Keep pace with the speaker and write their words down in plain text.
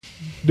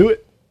Do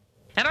it.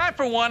 And I,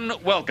 for one,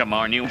 welcome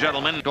our new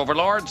gentlemen,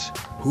 overlords.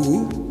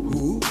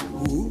 Who?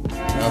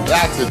 Now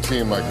that's a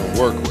team I can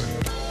work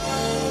with.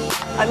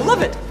 I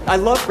love it. I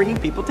love bringing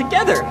people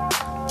together.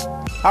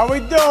 How we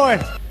doing?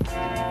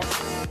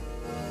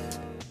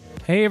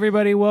 Hey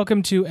everybody,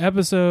 welcome to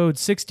episode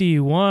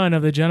 61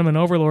 of the Gentlemen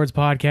Overlords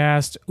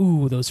podcast.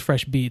 Ooh, those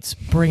fresh beats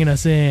bringing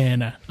us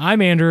in.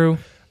 I'm Andrew.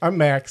 I'm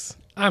Max.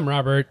 I'm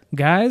Robert.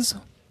 Guys,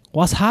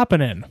 what's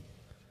happening?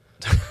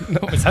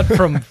 Was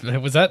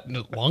that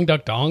Long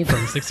Duck Dong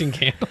from 16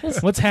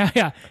 Candles?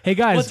 Yeah. Hey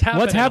guys,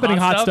 what's happening,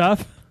 hot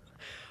stuff?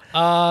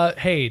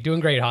 Hey, doing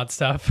great, hot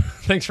stuff.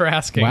 Thanks for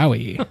asking.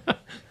 Wowie.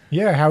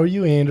 Yeah, how are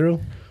you, Andrew?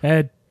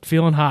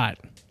 Feeling hot.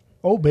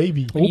 Oh,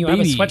 baby. And you have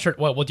a baby. sweatshirt.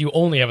 Well, do you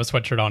only have a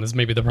sweatshirt on is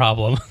maybe the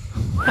problem.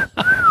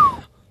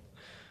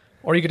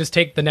 Or you could just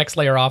take the next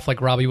layer off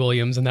like Robbie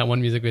Williams in that one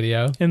music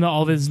video. And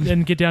all this,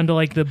 and get down to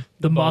like the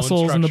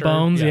muscles and the structure,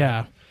 bones. yeah.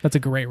 Yeah, that's a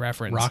great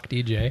reference. Rock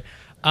DJ.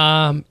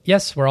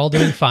 Yes, we're all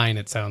doing fine,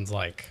 it sounds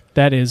like.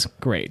 That is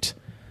great.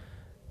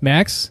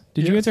 Max,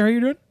 did you Yes. answer how you're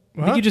doing?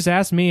 I think you just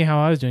asked me how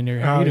I was doing.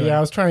 How Oh, you doing? yeah, I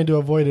was trying to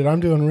avoid it.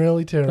 I'm doing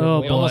really terrible. Oh,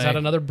 We almost boy. had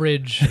another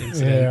bridge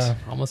incident. Yeah.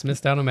 Almost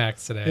missed out on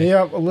Max today.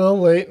 Yeah, a little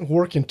late.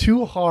 Working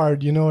too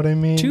hard, you know what I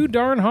mean? Too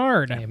darn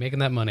hard. Hey, making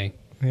that money.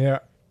 Yeah.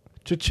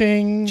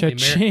 Cha-ching.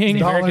 Cha-ching.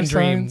 The American Dollar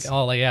dream. signs.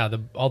 Oh, yeah,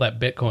 all that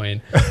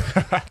Bitcoin.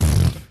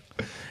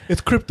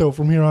 It's crypto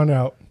from here on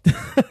out.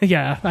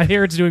 Yeah, I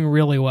hear it's doing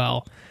really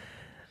well.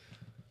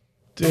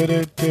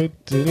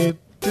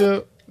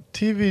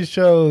 TV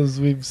shows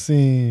we've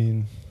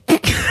seen.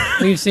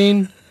 We've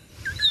seen...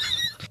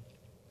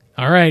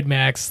 All right,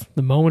 Max,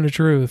 the moment of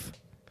truth.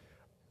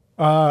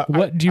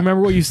 What do you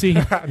remember what you've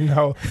seen?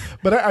 No,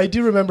 but I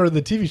do remember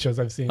the TV shows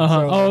I've seen.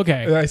 Uh-huh. Oh,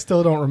 okay. I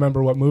still don't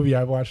remember what movie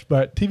I watched,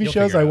 but TV You'll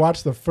shows figure it I out.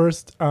 watched the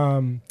first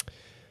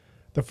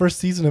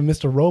season of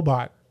Mr.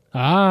 Robot.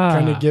 Ah,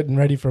 Kind of getting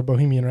ready for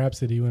Bohemian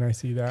Rhapsody when I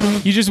see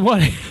that. you just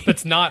want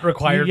That's not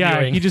required yeah,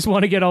 viewing. you just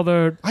want to get all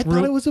the I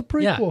thought it was a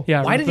Yeah. prequel.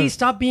 Yeah. Why did he the-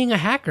 stop being a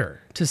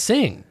hacker to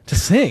sing? to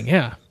sing.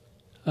 Yeah,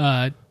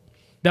 that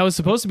was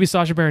supposed to be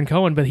Sacha Baron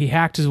Cohen, but he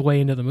hacked his way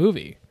into the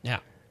movie. Yeah.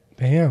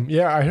 Damn.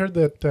 Yeah, I heard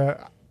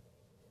that.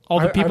 All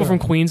the I people don't from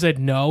know. Queen said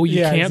no, you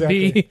Yeah, can't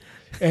be exactly.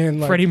 And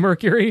like, Freddie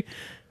Mercury.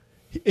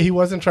 he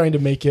wasn't trying to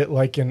make it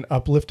like an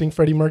uplifting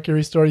Freddie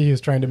Mercury story. He was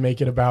trying to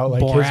make it about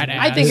like Borat his, ass.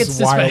 I think his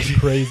it's wild, suspect-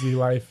 crazy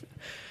life.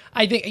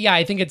 I think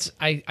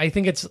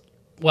it's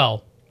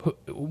well,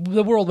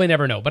 the world may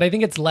never know, but I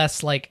think it's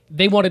less like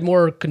they wanted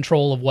more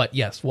control of what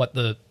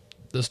the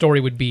story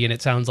would be, and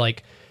it sounds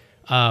like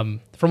from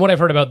what I've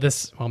heard about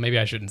this, well, maybe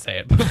I shouldn't say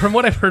it, but from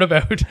what I've heard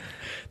about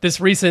this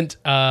recent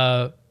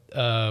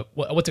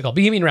what's it called?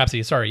 Bohemian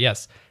Rhapsody, sorry,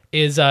 yes.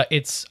 Is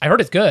it's I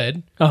heard it's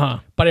good. Uh-huh.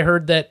 But I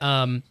heard that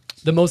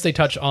the most they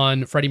touch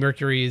on Freddie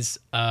Mercury's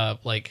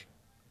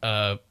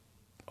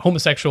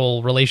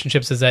homosexual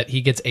relationships is that he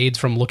gets AIDS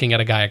from looking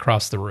at a guy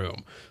across the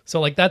room. So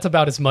like that's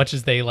about as much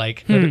as they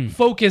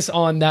focus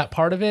on that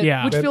part of it.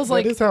 Yeah. Which That- feels that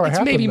like is how it it's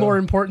happened, maybe more though.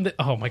 important than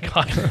oh my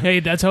god.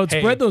 Hey, that's how it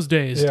spread those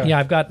days. Yeah. Yeah,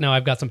 I've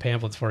got some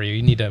pamphlets for you.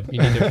 You need to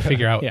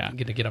figure out Yeah.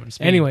 get up to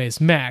speed. Anyways,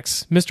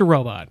 Max, Mr.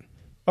 Robot.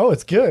 Oh,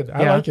 it's good.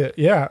 I Yeah. like it.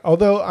 Yeah.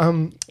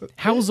 Although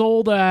How's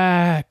old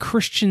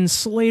Christian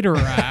Slater?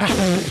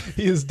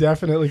 he is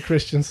definitely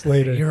Christian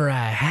Slater. you're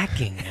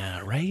hacking,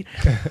 right?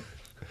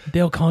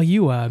 They'll call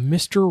you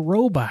Mr.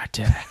 Robot.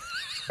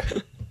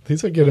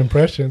 These are good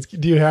impressions.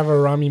 Do you have a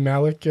Rami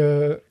Malek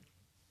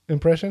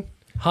impression?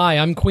 Hi,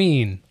 I'm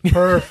Queen.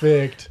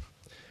 Perfect.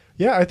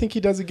 Yeah, I think he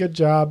does a good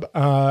job.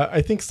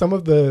 I think some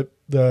of the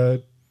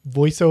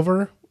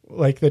voiceover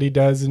like that he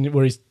does, and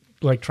where he's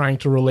like trying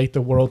to relate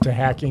the world to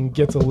hacking,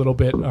 gets a little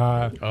bit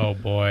Oh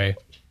boy.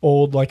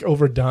 old, like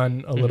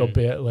overdone a little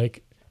bit.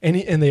 Like, and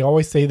they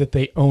always say that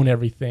they own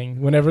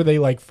everything. Whenever they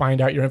like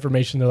find out your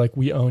information, they're like,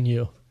 "We own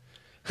you."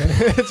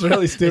 It's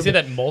really They stupid. say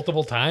that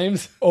multiple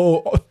times.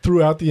 Oh,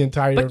 throughout the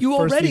entire. But you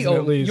first already season, at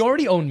own least. you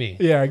already own me.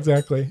 Yeah,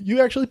 exactly.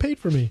 You actually paid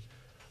for me.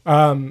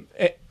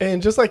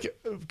 And just like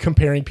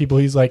comparing people,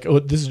 he's like, "Oh,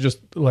 this is just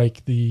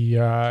like the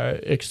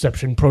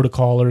exception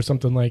protocol or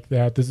something like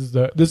that. This is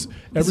is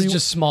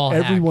just small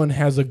hack. Everyone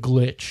has a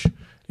glitch,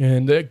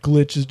 and that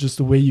glitch is just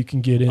the way you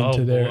can get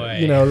into Oh, there. boy.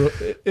 You know,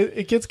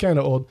 it gets kind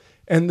of old.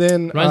 And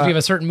then Reminds me of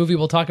a certain movie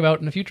we'll talk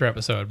about in a future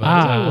episode,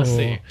 but we'll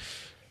see.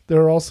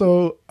 there are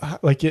also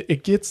like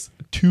it gets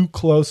too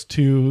close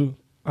to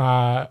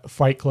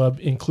Fight Club,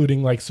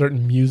 including like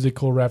certain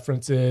musical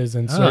references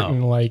and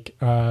certain like.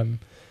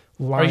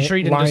 Are you sure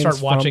you didn't just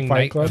start watching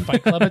Fight Club?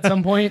 Fight Club at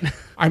some point?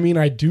 I mean,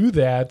 I do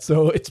that,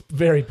 so it's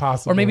very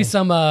possible. Or maybe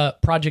some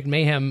Project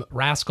Mayhem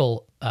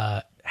rascal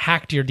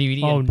hacked your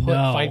DVD and put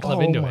no. Fight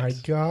Club into Oh my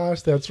it.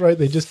 gosh, that's right.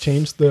 They just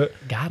changed the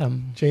Got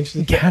him.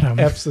 Got 'em.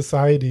 F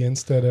Society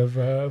instead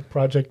of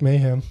Project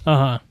Mayhem.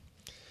 Uh-huh.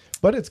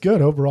 But it's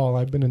good overall.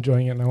 I've been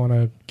enjoying it, and I want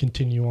to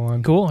continue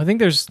on. Cool. I think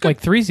there's like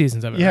 3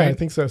 seasons of it, Yeah, right? I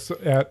think so. So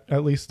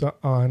at least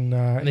on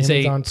And they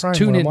say Amazon Prime.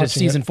 tune when I'm into watching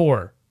season it.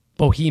 4,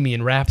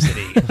 Bohemian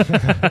Rhapsody.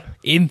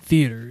 In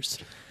theaters.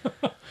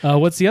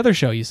 What's the other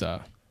show you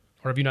saw?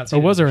 Or have you not seen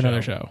Or was there another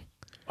another show?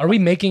 Are we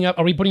making up?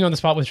 Are we putting you on the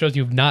spot with shows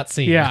you've not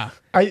seen? Yeah.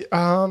 I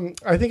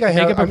think I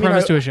have. Make up a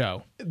premise to a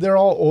show. They're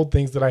all old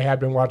things that I had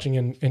been watching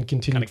and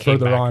continued Kinda came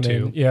further back on. to.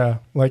 And yeah,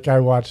 like I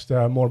watched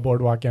more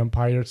Boardwalk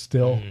Empire,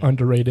 still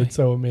underrated,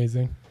 so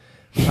amazing.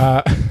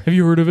 Have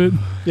you heard of it?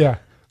 Yeah.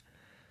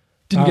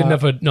 Didn't get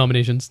enough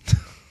nominations.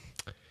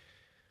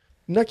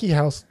 Nucky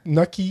House.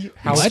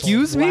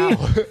 Excuse me?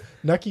 Wow.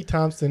 Nucky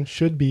Thompson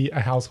should be a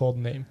household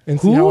name. And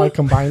see how I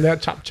combine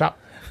that? Chop, chop.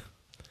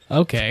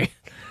 Okay.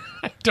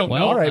 Don't Well,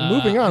 know. All right,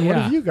 moving on. What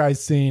yeah. have you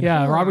guys seen?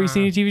 Yeah, Robert, you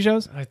seen any TV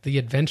shows? The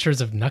Adventures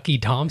of Nucky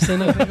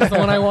Thompson, I think is the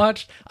one I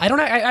watched. I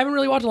haven't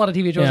really watched a lot of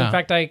TV shows. Yeah. In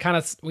fact,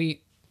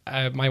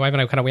 my wife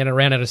and I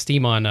ran out of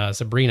steam on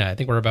Sabrina. I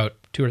think we're about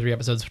 2 or 3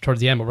 episodes towards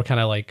the end, but we're kind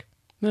of like,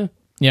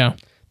 Yeah. I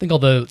think all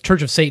the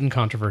Church of Satan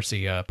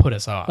controversy put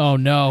us off. Oh,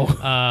 no.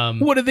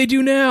 What did they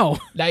do now?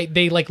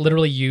 They like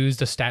literally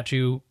used a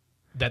statue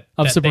that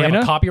Of they Sabrina?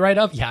 have a copyright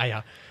of.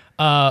 Yeah.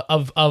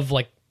 Of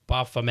like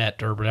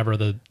Baphomet or whatever,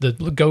 the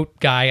goat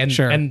guy, and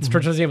Sure. and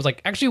Church of Satan was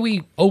like, actually,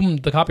 we own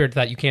the copyright to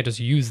that. You can't just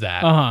use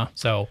that. Uh-huh.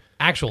 So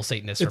actual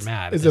Satanists are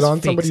mad. Is at it this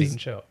on fake Satan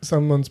show?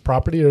 someone's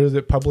property, or is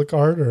it public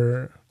art?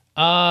 Or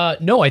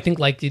No, I think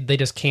like they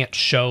just can't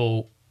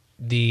show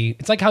the.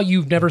 It's like how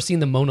you've never seen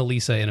the Mona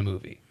Lisa in a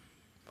movie.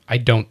 I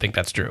don't think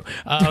that's true.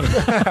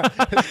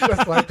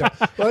 just like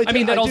that? Well, I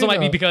mean, that do also might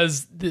be know.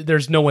 because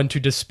there's no one to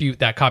dispute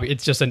that copy.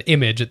 It's just an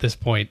image at this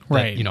point, that,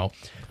 Right. You know.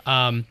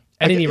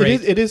 At any It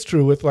rate, it is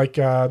true with like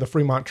the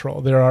Fremont Troll.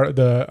 There are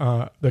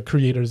the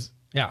creators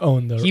yeah.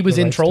 own the. He was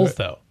the in rights to Trolls it.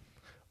 though.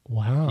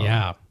 Wow.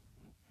 Yeah.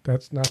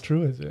 That's not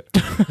true, is it?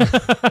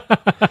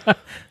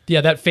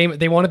 Yeah,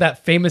 they wanted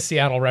that famous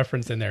Seattle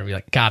reference in there. Be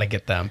like, gotta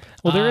get them.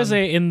 Well, there is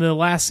in the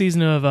last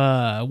season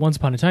of Once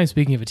Upon a Time,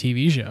 speaking of a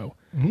TV show,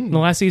 in the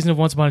last season of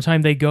Once Upon a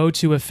Time, they go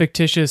to a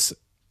fictitious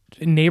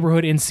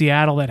neighborhood in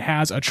Seattle that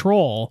has a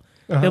troll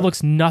that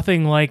looks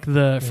nothing like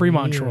the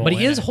Fremont troll. But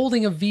he in is it.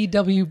 holding a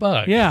VW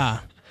bug. Yeah,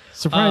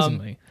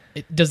 surprisingly.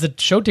 Does the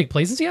show take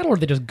place in Seattle, or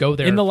they just go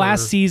there? In the for-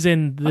 last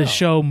season, the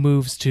show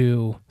moves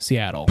to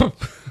Seattle.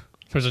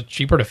 Was it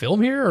cheaper to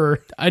film here,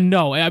 or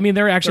No, I mean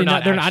they're actually They're not.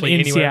 not They're not actually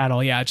in anywhere?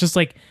 Seattle. Yeah, it's just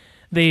like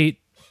the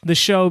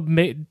show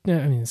made. I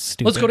mean, it's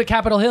stupid. let's go to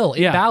Capitol Hill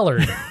in Yeah.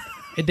 Ballard.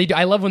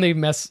 I love when they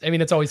mess. I mean,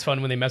 it's always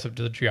fun when they mess up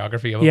to the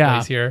geography of a yeah,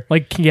 place here.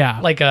 like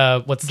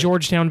What's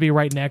Georgetown would be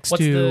right next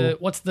to.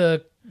 what's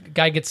the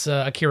guy gets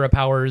Akira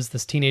powers?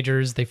 This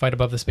teenagers they fight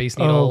above the Space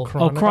Needle.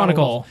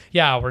 Chronicle.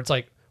 Yeah, where it's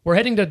like we're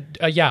heading to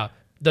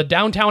the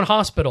downtown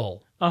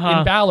hospital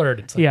in Ballard.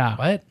 It's like, Yeah.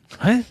 what?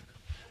 What?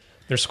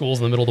 There's schools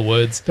in the middle of the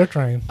woods. They're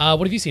trying.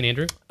 What have you seen,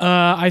 Andrew?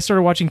 I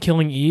started watching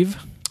Killing Eve.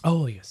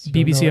 Oh yes,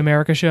 BBC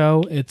America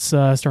show. It's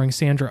starring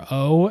Sandra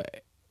Oh.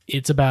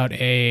 It's about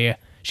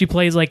she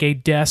plays like a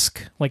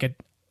desk, like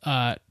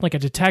a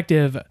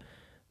detective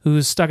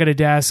who's stuck at a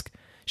desk.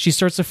 She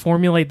starts to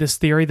formulate this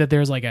theory that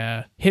there's like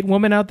a hit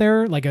woman out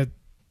there,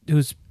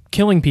 who's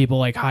killing people,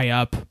 like high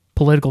up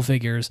political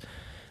figures,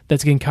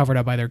 that's getting covered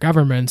up by their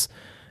governments,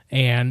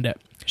 and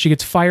she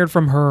gets fired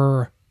from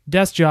her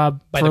desk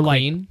job By for the like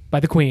Queen? by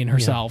the Queen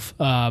herself,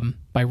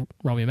 by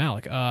Rami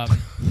Malek,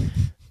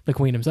 the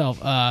Queen himself,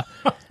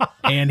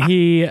 and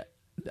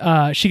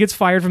she gets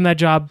fired from that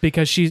job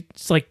because she's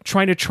like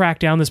trying to track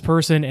down this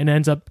person and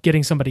ends up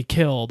getting somebody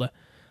killed.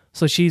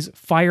 So she's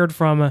fired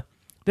from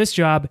this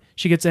job.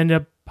 She gets ended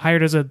up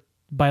hired as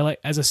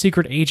a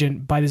secret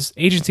agent by this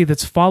agency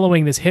that's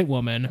following this hit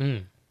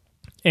woman,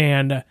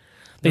 and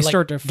they Like,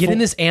 start to get in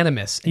this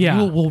animus. And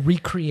Yeah. we'll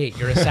recreate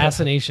your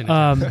assassination.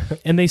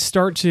 and they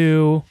start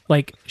to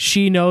like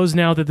she knows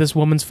now that this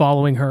woman's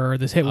following her.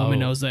 This hit woman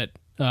knows that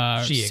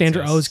She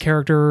Sandra exists. Oh's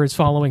character is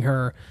following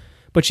her,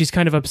 but she's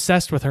kind of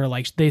obsessed with her.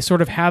 Like they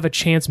sort of have a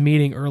chance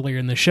meeting earlier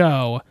in the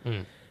show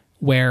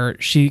where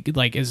she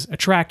like is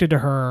attracted to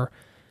her,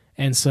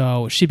 and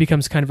so she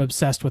becomes kind of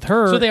obsessed with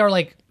her. So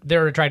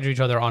they're attracted to each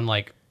other on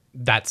like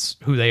that's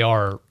who they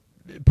are.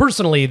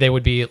 Personally, they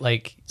would be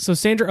like So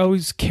Sandra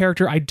Oh's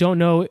character, I don't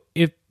know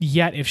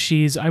if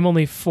she's. I'm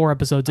only 4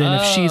 episodes in.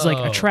 If she's like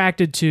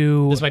attracted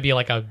to this might be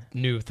like a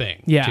new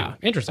thing. yeah, too.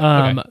 Interesting.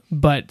 Okay.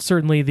 But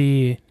certainly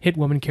the hit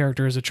woman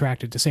character is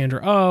attracted to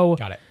Sandra Oh.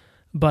 Got it.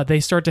 But they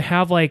start to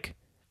have like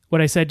what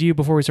I said to you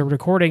before we started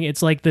recording.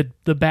 It's like the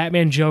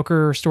Batman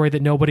Joker story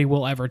that nobody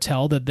will ever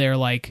tell, that they're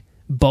like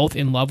both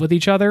in love with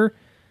each other.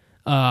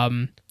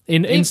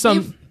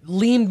 They've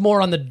leaned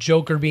more on the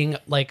Joker being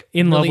like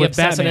In love really with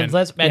obsessed Batman.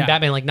 and Yeah.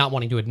 Batman like not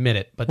wanting to admit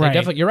it. But they Right.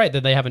 definitely, you're right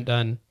that they haven't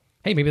done.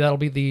 Hey, maybe that'll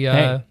be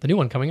the new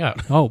one coming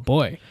out. Oh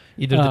boy.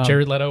 Either the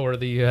Jared Leto or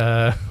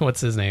the what's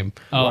his name?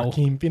 Oh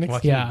Joaquin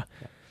Phoenix. yeah.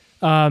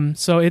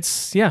 So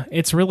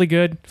it's really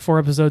good. 4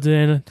 episodes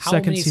in. How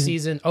Second many season.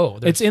 season? Oh,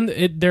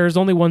 there's- There's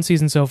only 1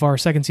 season so far.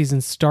 Second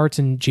season starts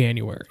in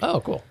January.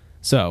 oh, cool.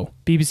 So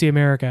BBC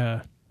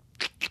America,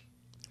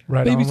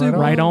 Right on, right on.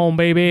 right on,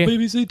 baby.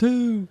 BBC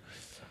Two.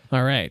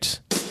 All right.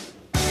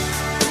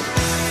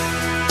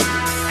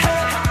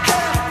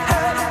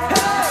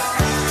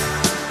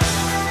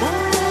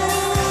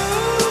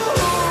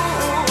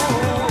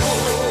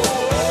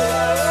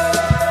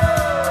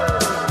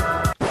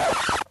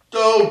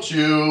 Don't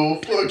you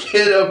flip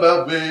forget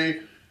about me.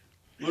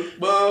 Look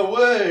my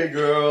way,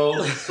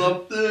 girl.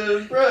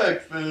 Something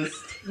breakfast.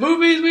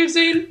 Movies we've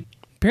seen.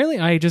 Apparently,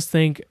 I just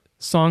think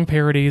song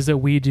parodies that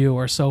we do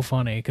are so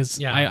funny because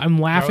Yeah. I'm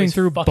laughing always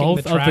through fucking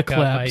both the of the track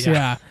up, clips.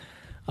 yeah.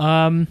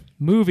 Yeah.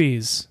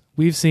 Movies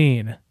we've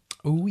seen.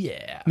 Oh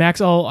yeah.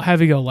 Max, I'll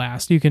have you go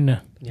last. You can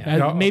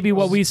Yeah, maybe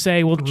what we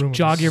say will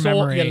jog your Sort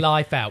memory. your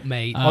life out,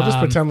 mate. I'll just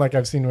pretend like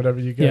I've seen whatever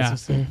you guys Yeah. have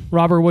seen.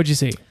 Robert, what'd you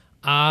see?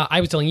 I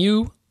was telling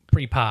you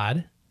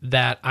pre-pod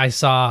that I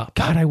saw.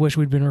 God, I wish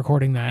we'd been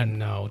recording that.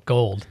 No,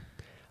 gold.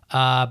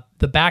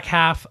 The back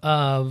half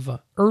of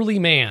Early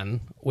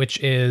Man, which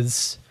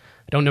is,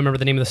 I don't remember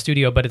the name of the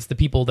studio, but it's the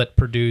people that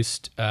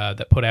produced,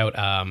 that put out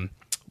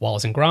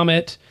Wallace and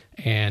Gromit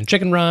and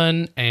Chicken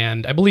Run,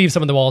 and I believe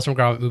some of the Wallace and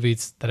Gromit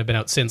movies that have been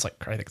out since, like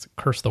I think it's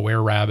Curse the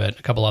Were-Rabbit,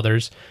 a couple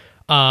others.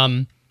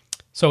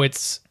 So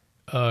it's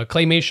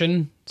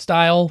claymation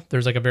style.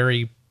 There's like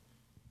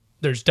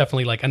there's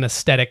definitely like an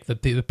aesthetic.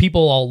 The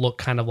people all look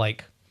kind of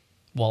like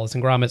Wallace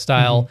and Gromit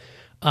style.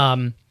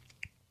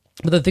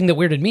 But the thing that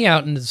weirded me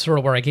out, and is sort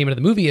of where I came into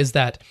the movie, is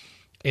that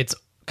it's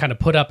kind of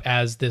put up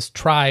as this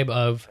tribe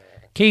of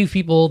cave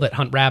people that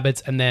hunt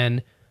rabbits, and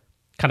then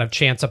kind of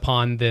chance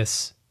upon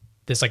this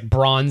like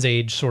Bronze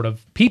Age sort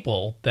of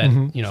people that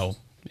you know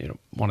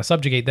want to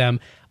subjugate them.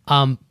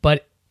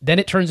 But then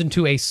it turns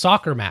into a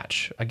soccer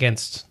match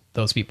against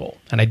those people,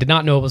 and I did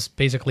not know it was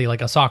basically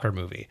like a soccer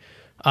movie.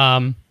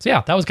 So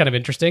yeah, that was kind of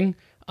interesting.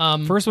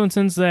 First one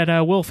since that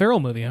Will Ferrell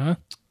movie, huh?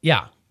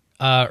 Yeah.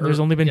 There's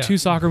only been 2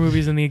 soccer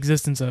movies in the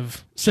existence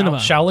of cinema.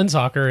 Shaolin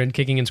Soccer and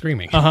Kicking and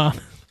Screaming. Yeah,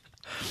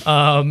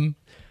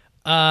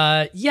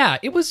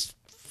 it was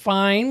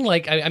fine.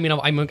 Like, I mean,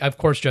 I'm of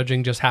course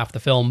judging just half the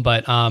film,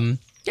 but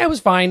yeah, it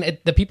was fine.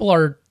 The people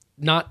are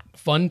not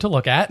fun to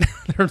look at.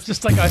 They're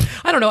just like,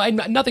 I don't know. I'm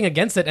nothing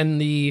against it.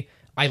 And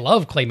I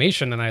love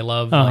claymation, and I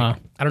love, like,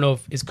 I don't know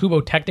is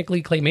Kubo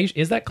technically claymation?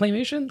 Is that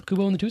claymation?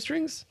 Kubo and the Two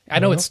Strings? I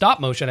know it's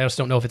stop motion. I just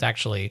don't know if it's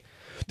actually,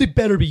 they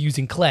better be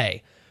using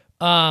clay.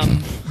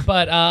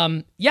 But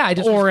yeah, I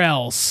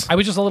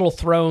was just a little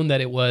thrown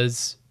that it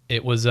was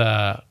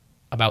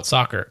about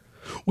soccer,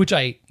 which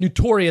I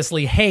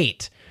notoriously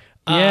hate.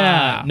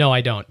 Yeah. No,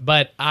 I don't.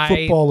 But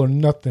Football or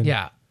nothing.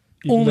 Yeah.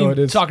 Even though it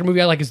Only is- soccer movie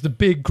I like is The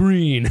Big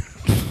Green.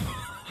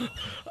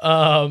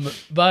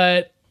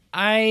 But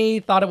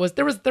I thought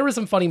there was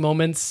some funny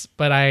moments,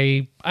 but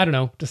I don't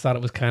know, just thought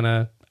it was kind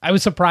of, I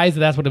was surprised that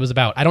that's what it was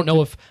about. I don't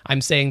know if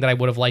I'm saying that I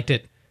would have liked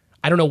it.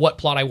 I don't know what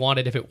plot I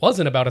wanted if it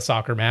wasn't about a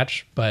soccer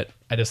match, but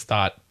I just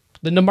thought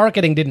the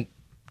marketing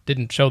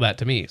didn't show that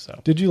to me. So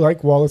Did you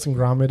like Wallace and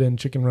Gromit and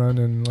Chicken Run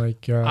and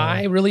like?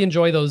 I really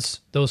enjoy those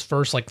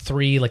first like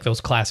 3, like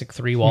those classic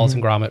 3 Wallace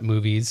and Gromit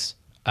movies.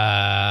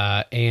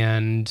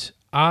 And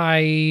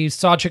I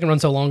saw Chicken Run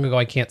so long ago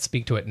I can't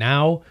speak to it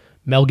now.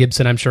 Mel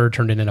Gibson, I'm sure,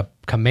 turned it in a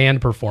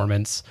command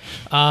performance.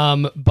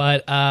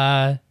 But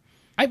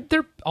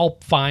they're all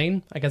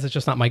fine. I guess it's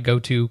just not my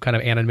go-to kind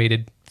of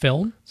animated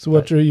film. So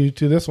what drew you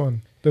to this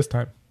one this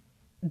time?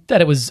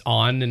 That it was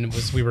on, and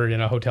we were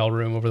in a hotel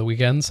room over the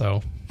weekend,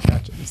 so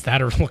it's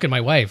that or look at my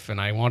wife, and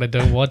I wanted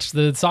to watch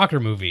the soccer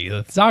movie.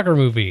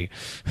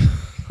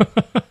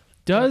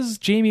 Does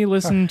Jamie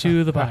listen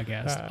to the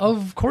podcast?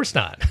 Of course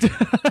not.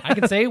 I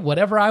can say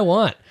whatever I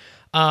want.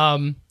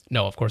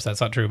 No, of course that's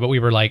not true. But we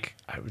were like,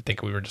 I would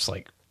think we were just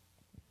like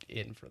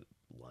in for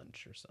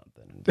lunch or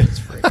something. And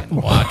just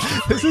freaking watch.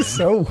 This is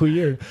so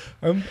weird.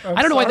 I'm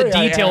I don't know why the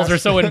sorry I details are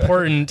asked. so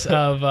important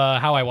of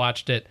how I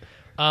watched it.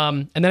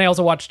 And then I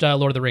also watched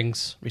Lord of the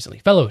Rings recently,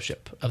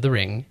 Fellowship of the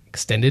Ring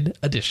Extended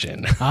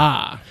Edition.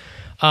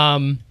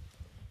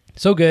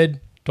 So good.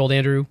 Told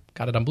Andrew,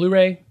 got it on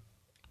Blu-ray.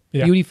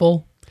 Yeah.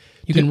 Beautiful.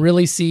 You can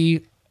really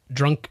see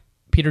drunk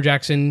Peter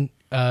Jackson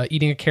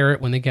eating a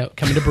carrot when they come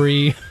into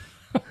Bree.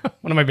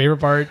 One of my favorite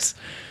parts.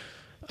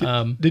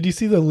 Did you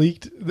see the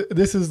leaked?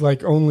 This is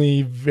like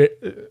only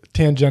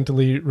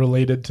tangentially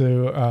related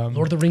to Lord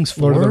of the Rings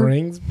 4? Lord of the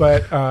Rings,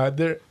 but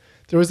there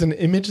was an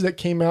image that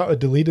came out, a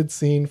deleted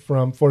scene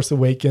from Force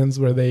Awakens,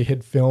 where they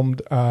had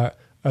filmed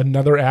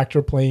another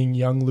actor playing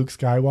young Luke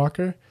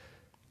Skywalker.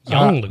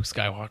 Luke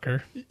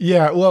Skywalker.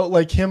 Yeah, well,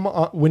 like him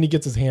when he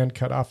gets his hand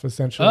cut off,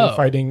 essentially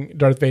fighting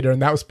Darth Vader,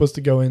 and that was supposed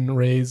to go in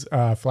Rey's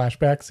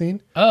flashback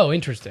scene. Oh,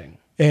 interesting.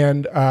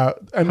 And I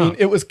mean,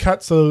 it was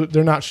cut, so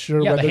they're not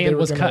sure Yeah, whether the they hand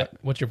were was gonna, cut.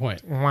 What's your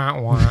point?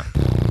 Wah, wah.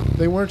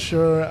 They weren't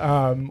sure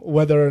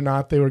whether or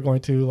not they were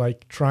going to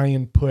like try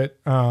and put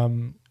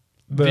the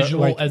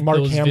Visual like as Mark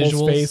those Hamill's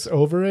visuals? face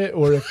over it,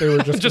 or if they were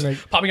just, Just going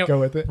popping to up. go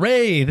with it.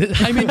 Ray,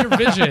 I'm in your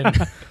vision.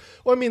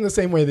 Well, I mean, the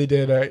same way they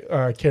did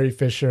Carrie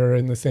Fisher,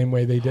 and the same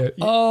way they did.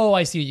 Oh,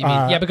 I see what you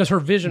mean. Yeah, because her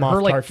vision, Moff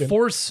her like Tarkin.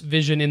 force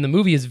vision in the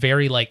movie is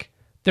very like,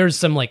 there's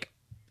some like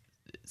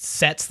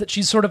sets that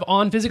she's sort of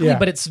on physically, Yeah.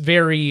 but it's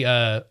very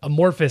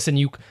amorphous, and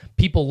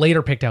people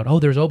later picked out, oh,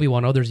 there's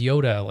Obi-Wan, oh, there's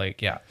Yoda,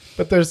 like, yeah.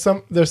 But there's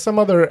some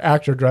other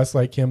actor dressed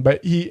like him,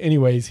 but he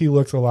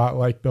looks a lot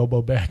like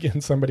Bilbo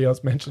Baggins. Somebody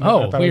else mentioned it.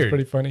 Oh, I thought it weird. was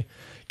pretty funny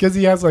because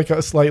he has like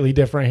a slightly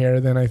different hair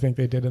than I think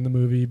they did in the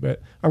movie.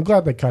 But I'm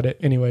glad they cut it.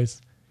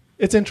 Anyways,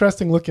 it's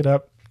interesting. Look it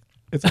up.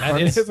 It's a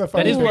funny, it's a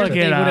funny that is picture. Look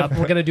it up.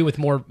 we're gonna do with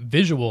more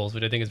visuals,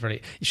 which I think is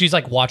pretty. She's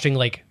like watching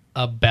like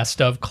a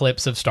best of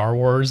clips of Star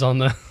Wars on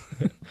the.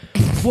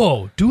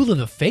 Whoa, Duel of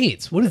the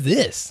Fates! What is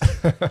this?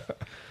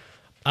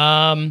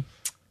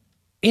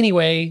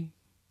 Anyway,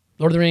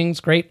 Lord of the Rings,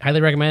 great,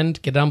 highly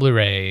recommend. Get it on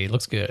Blu-ray,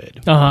 looks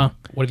good. What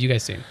have you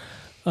guys seen?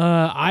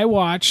 I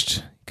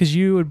watched, because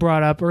you had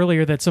brought up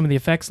earlier that some of the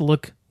effects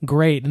look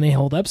great and they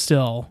hold up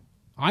still.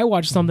 I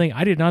watched something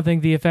I did not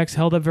think the effects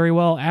held up very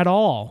well at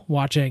all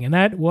watching, and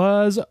that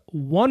was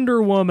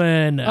Wonder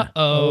Woman.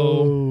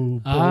 Oh,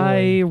 boy.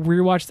 I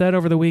rewatched that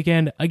over the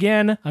weekend.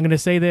 Again, I'm going to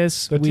say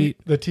this. The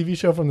TV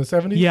show from the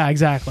 70s? Yeah,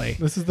 exactly.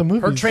 This is the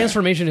movie. Her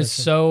transformation is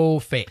so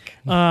fake.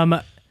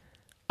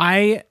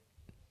 I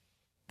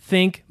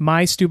think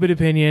my stupid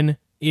opinion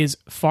is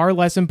far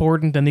less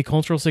important than the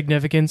cultural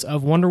significance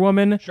of Wonder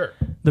Woman. Sure.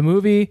 The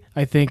movie,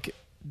 I think,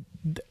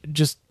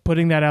 just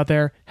putting that out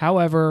there.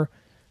 However,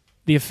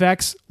 the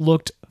effects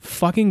looked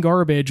fucking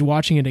garbage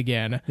watching it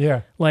again.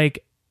 Yeah.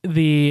 Like,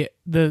 the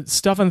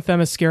stuff on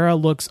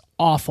Themyscira looks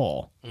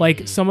awful.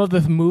 Like, some of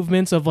the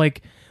movements of,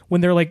 like,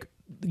 when they're, like,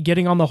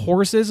 getting on the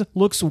horses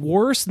looks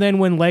worse than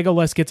when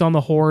Legolas gets on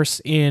the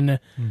horse in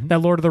that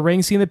Lord of the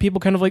Rings scene that people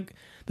kind of, like,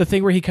 the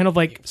thing where he kind of,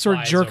 like, sort of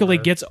flies jerkily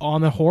over. gets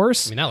on the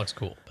horse. I mean, that looks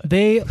cool. But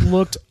They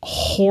looked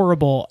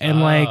horrible,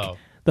 and like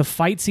the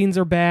fight scenes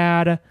are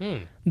bad.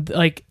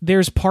 Like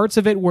there's parts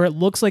of it where it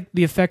looks like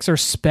the effects are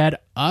sped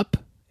up,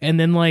 and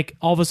then like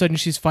all of a sudden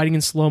she's fighting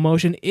in slow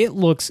motion. It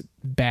looks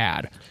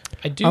bad.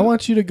 I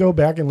want you to go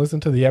back and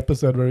listen to the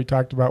episode where we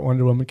talked about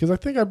Wonder Woman, because I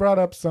think I brought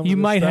up some. You of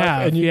the might stuff,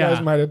 have, and you yeah.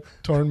 guys might have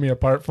torn me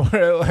apart for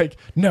it. Like,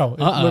 no, it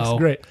looks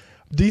great.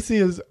 DC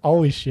is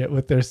always shit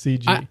with their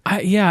CG.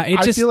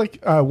 I feel like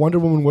Wonder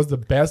Woman was the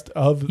best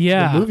of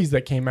the movies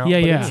that came out. Yeah,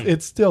 but yeah.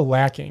 It's still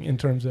lacking in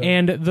terms of.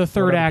 And the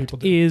third other act people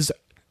do. is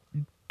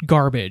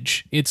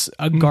garbage. It's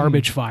a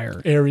garbage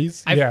fire.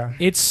 Ares.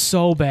 It's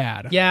so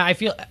bad. Yeah, I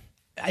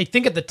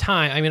think at the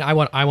time, I mean, I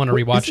want to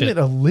rewatch Isn't it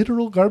a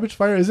literal garbage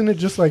fire? Isn't it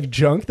just like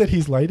junk that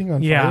he's lighting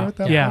on fire at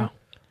that point?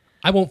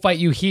 I won't fight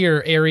you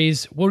here,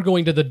 Ares. We're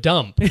going to the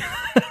dump.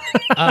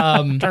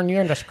 Turn you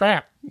into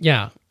scrap.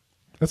 Yeah.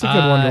 That's a good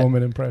Wonder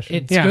Woman impression.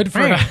 It's good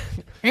for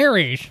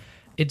Ares.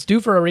 It's due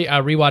for a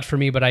rewatch for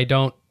me, but I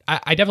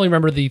definitely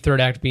remember the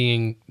third act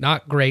being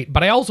not great,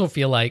 but I also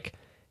feel like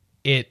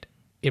it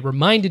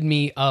reminded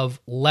me of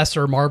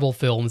lesser Marvel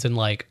films and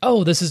like,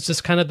 oh, this is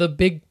just kind of the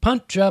big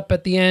punch up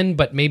at the end,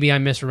 but maybe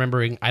I'm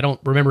misremembering. I don't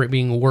remember it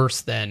being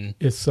worse than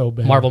It's so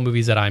bad. Marvel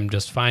movies that I'm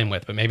just fine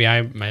with, but maybe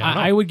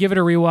I would give it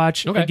a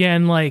rewatch. Okay.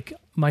 Again, like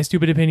my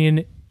stupid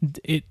opinion,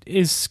 it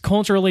is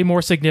culturally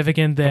more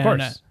significant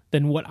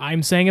than what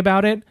I'm saying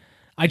about it.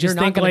 I just You're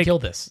not think gonna like kill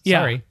this. Yeah,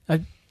 Sorry.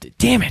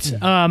 Damn it.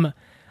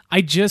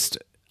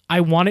 I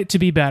want it to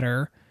be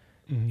better,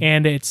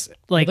 and it's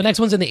like the next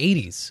one's in the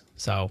 80s,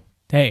 so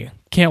hey,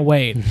 can't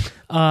wait.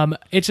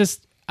 It's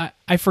just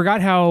I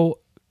forgot how,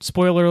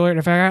 spoiler alert,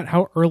 I forgot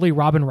how early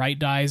Robin Wright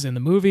dies in the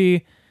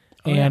movie,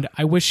 and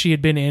I wish she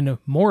had been in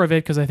more of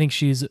it because I think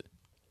she's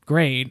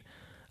great.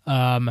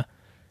 And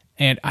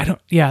I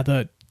don't,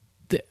 the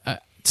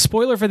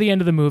spoiler for the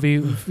end of the movie.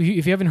 If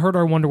you haven't heard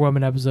our Wonder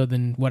Woman episode,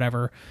 then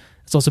whatever.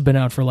 It's also been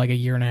out for like a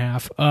year and a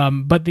half.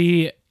 But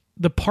the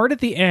part at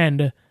the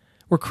end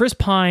where Chris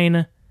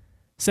Pine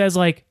says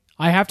like,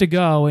 I have to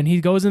go, and he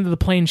goes into the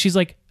plane, she's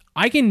like,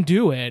 I can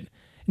do it.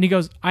 And he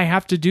goes, I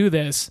have to do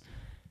this.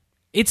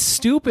 It's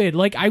stupid.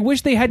 Like, I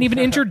wish they hadn't even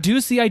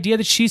introduced the idea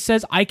that she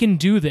says, I can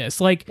do this.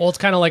 Like, well, it's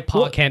kind of like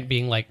Pa Kent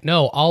being like,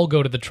 no, I'll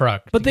go to the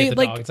truck. But to get they, the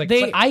like, dog. It's like,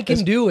 they- but I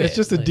can do it. It's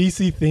just a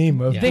DC theme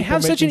of they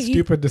have such an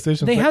stupid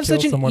decisions. They that have kill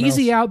such an someone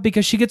easy else. out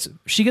because she gets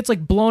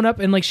like blown up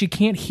and like she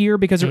can't hear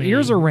because her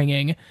ears are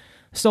ringing.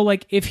 So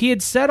like if he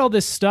had said all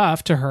this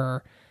stuff to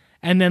her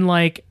and then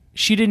like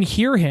she didn't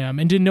hear him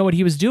and didn't know what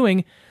he was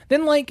doing,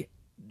 then like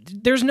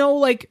there's no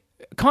like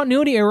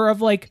continuity error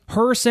of like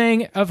her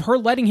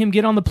letting him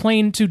get on the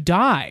plane to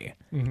die.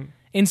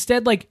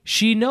 Instead, like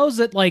she knows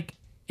that like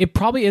it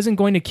probably isn't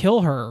going to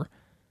kill her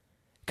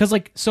because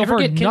like so Ever far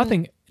get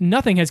killed?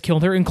 nothing has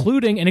killed her,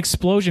 including an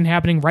explosion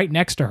happening right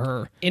next to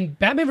her. In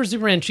Batman vs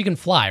Superman, she can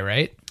fly,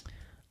 right?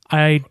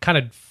 I Kind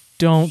of.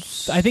 don't.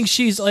 I think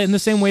she's in the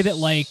same way that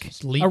like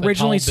Leap at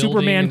originally tall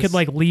Superman buildings. could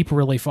like leap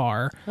really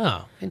far.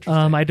 Oh,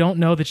 interesting. I don't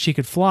know that she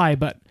could fly,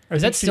 but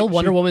Is that still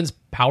Wonder Woman's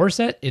power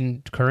set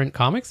in current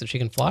comics that she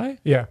can fly?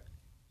 Yeah.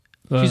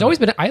 She's always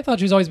been. I thought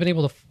she's always been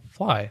able to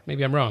fly.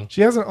 Maybe I'm wrong.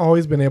 She hasn't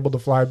always been able to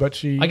fly, but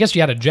she... I guess she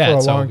had a for jet.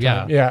 a So long yeah.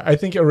 time. Yeah, I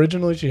think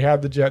originally she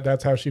had the jet.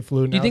 That's how she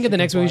flew. Do you think in the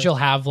next movie she'll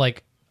have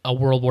like a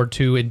World War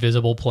II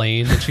invisible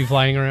plane that she's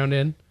flying around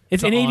in?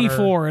 it's To in honor-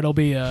 '84. It'll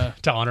be To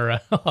honor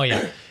her. Oh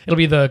yeah, it'll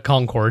be the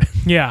Concorde.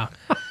 yeah.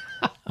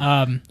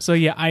 So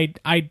yeah,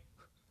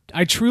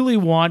 I truly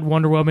want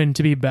Wonder Woman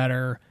to be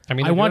better. I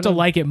mean, I they're want to doing-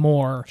 like it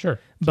more. Sure.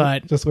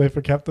 but Just wait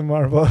for Captain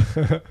Marvel.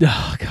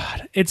 oh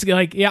god, it's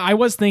like I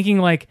was thinking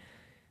like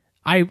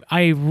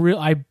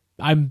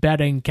I'm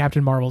betting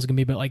Captain Marvel's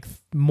gonna be like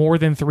more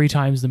than 3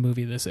 times the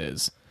movie this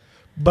is.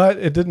 But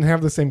it didn't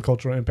have the same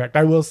cultural impact.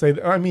 I will say,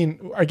 I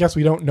mean, I guess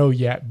we don't know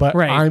yet, but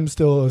Right. I'm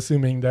still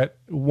assuming that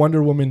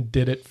Wonder Woman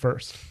did it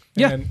first.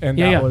 Yeah. And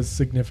Yeah, that yeah. was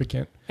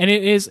significant. And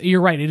it is,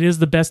 you're right, it is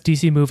the best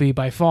DC movie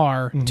by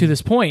far to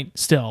this point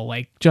still.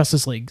 Like,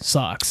 Justice League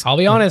sucks. I'll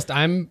be honest.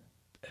 I'm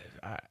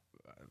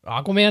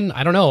Aquaman.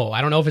 I don't know.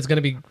 I don't know if it's going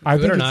to be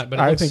good or not. But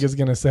I think it's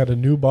going to set a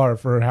new bar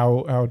for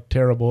how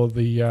terrible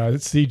the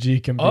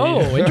CG can be.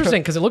 Oh,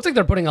 interesting. Because it looks like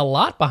they're putting a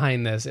lot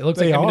behind this. It looks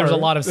like there's a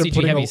lot of They're CG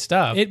putting heavy a-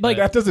 stuff. It, like,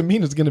 That doesn't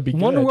mean it's going to be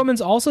Wonder good.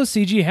 Woman's also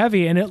CG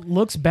heavy, and it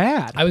looks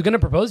bad. I was going to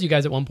propose to you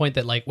guys at one point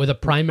that like with a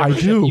Prime I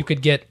membership do. you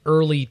could get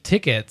early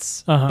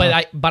tickets,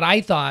 but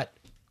I thought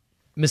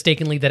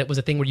mistakenly that it was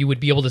a thing where you would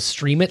be able to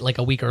stream it like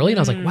a week early, and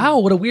I was like, wow,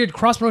 what a weird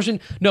cross promotion.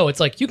 No, it's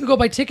like you can go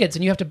buy tickets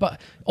and you have to buy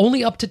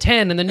only up to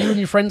 10, and then you and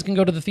your friends can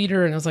go to the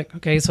theater. And I was like,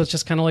 okay, so it's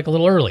just kind of like a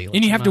little early.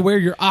 and you have to wear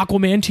your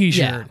Aquaman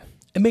t-shirt. yeah,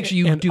 and make sure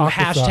you And do Aqua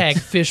hashtag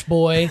socks.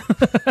 Fishboy.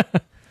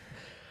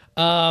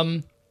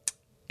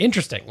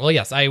 Interesting. Well,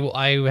 yes, I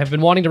have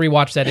been wanting to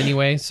rewatch that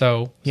anyway,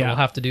 so Yeah. we'll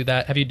have to do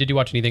that. Did you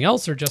watch anything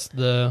else or just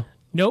the?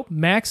 Nope,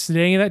 Max, did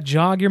any of that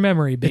jog your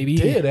memory, baby?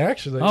 It did,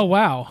 actually. Oh,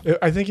 wow.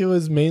 I think it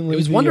was mainly It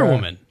was Wonder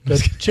Woman. The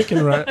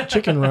chicken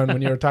run when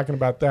you were talking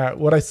about that.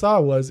 What I saw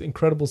was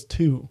Incredibles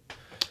 2.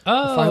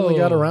 Oh, Finally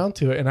got around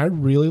to it, and I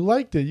really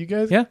liked it. You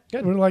guys Yeah.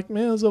 were like,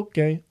 man, it was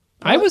okay.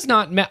 I was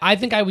not. I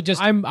think I would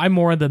just. I'm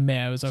more of the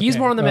man. It was okay. He's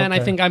more on the man. I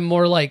Okay. think I'm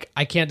more like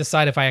I can't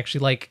decide if I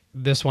actually like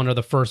this one or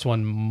the first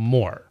one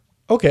more.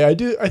 Okay, I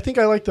do. I think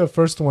I like the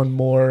first one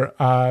more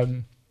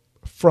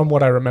from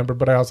what I remember,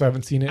 but I also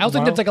haven't seen it. I also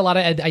think there's like a lot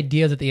of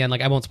ideas at the end.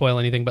 Like I won't spoil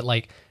anything, but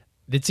like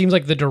it seems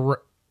like the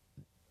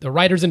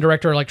writers and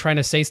director are like trying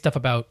to say stuff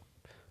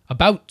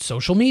about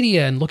social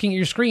media and looking at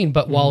your screen,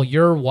 but while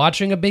you're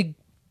watching a big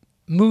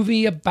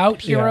movie about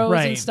heroes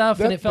Right. and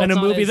stuff, and it felt and a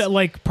not movie as- that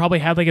like probably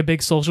had like a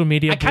big social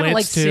media I kind of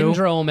like blitz too.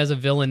 Syndrome as a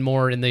villain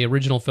more in the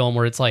original film,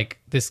 where it's like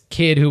this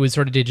kid who was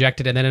sort of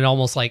dejected, and then it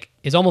almost like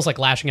is almost like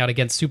lashing out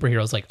against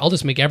superheroes. Like I'll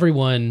just make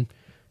everyone,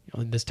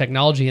 this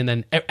technology, and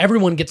then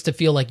everyone gets to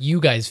feel like you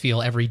guys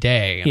feel every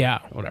day. and Yeah.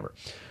 whatever.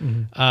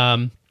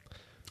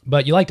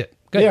 But you liked it.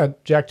 Good. Yeah,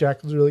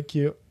 Jack was really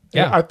cute.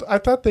 Yeah. I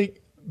thought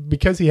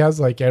because he has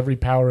like every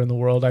power in the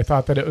world, I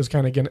thought that it was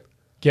kind of gonna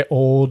get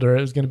old or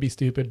it was gonna be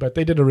stupid, but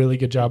they did a really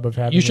good job of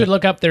having. You should it.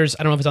 look up. I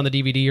don't know if it's on the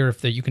DVD or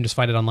if you can just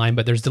find it online.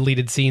 But there's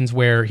deleted scenes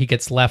where he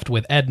gets left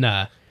with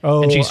Edna,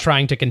 Oh. and she's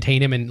trying to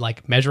contain him and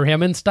like measure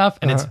him and stuff.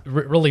 And it's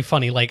really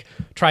funny. Like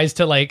tries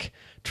to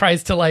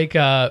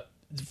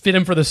fit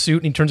him for the suit,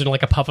 and he turns into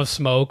like a puff of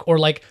smoke, or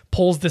like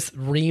pulls this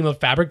ream of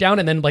fabric down,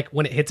 and then like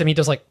when it hits him, he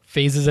just like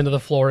phases into the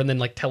floor and then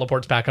like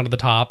teleports back onto the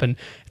top. And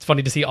it's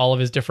funny to see all of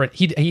his different.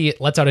 He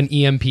lets out an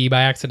EMP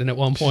by accident at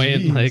one point,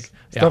 and Jeez. like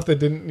Stuff that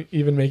didn't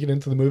even make it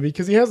into the movie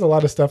because he has a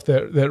lot of stuff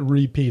that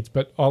repeats,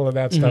 but all of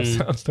that stuff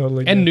sounds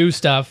totally and good. new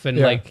stuff, and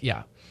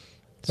Yeah.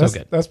 so That's,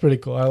 good. That's pretty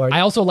cool.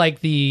 I also like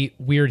the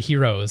weird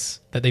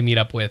heroes that they meet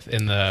up with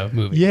in the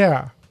movie.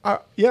 Yeah.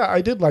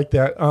 I did like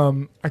that.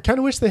 I kind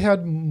of wish they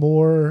had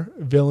more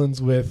villains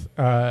with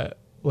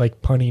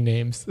like punny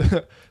names.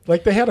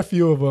 Like they had a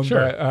few of them, Sure.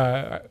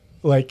 but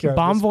like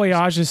Bon this-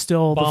 Voyage is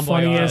still Bon the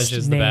Voyage funniest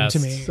is the name best.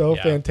 to me. so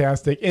Yeah.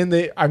 fantastic.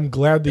 And I'm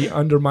glad the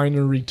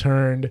Underminer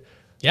returned.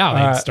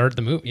 Yeah, they start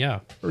the movie. Yeah.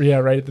 Yeah,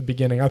 right at the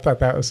beginning. I thought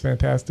that was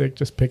fantastic.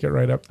 Just pick it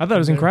right up. I thought it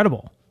was there.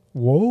 incredible.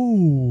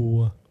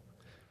 Whoa.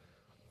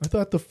 I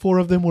thought the four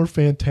of them were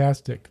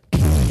fantastic.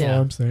 That's Yeah.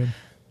 all I'm saying.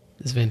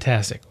 It's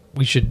fantastic.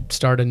 We should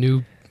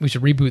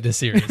reboot this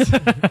series.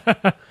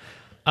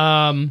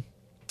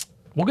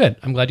 Well, good.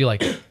 I'm glad you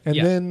liked it. And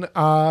Yeah. then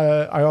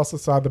I also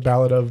saw The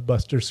Ballad of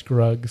Buster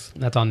Scruggs.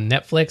 That's on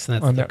Netflix, and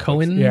that's On the Netflix,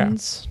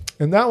 Coens.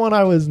 And that one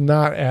I was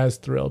not as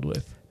thrilled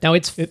with. Now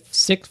it's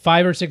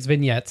 5 or 6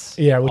 vignettes.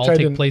 Yeah, which all I take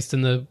didn't- place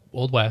in the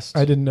Old West.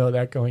 I didn't know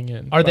that going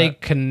in. Are they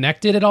but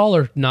connected at all,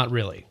 or not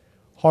really?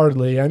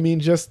 hardly? I mean,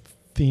 just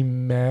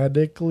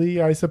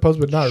thematically, I suppose,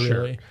 but not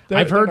really.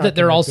 I've heard not that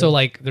they're also connected.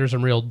 like there's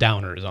some real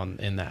downers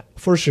in that.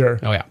 for sure.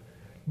 Oh yeah.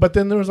 But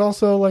then there's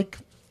also like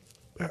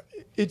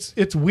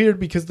it's weird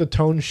because the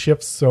tone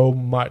shifts so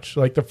much.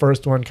 Like the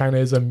first one kind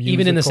of is a musical,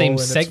 Even in the same and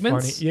it's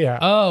segments? funny. Yeah.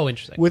 Oh,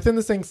 interesting. Within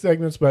the same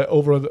segments, but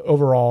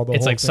overall, the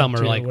It's whole like thing some are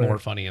too, like where- more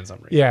funny and some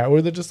are. Yeah,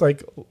 where they're just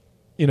like,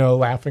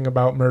 laughing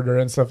about murder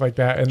and stuff like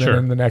that, and then Sure.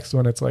 in the next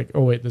one, it's like,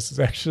 oh wait, this is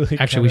actually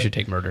Actually, we kinda- should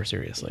take murder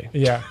seriously.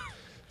 Yeah.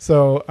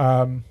 So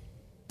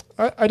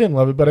I didn't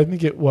love it, but I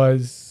think it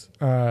was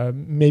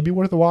maybe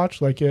worth a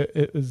watch. Like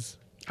it was.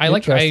 I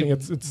interesting.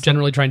 It's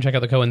generally try and check out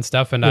the Coen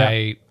stuff, and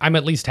Yeah. I'm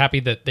at least happy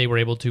that they were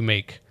able to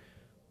make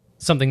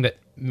something that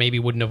maybe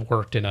wouldn't have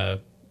worked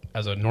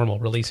as a normal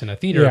release in a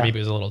theater. Yeah. Maybe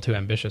it was a little too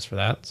ambitious for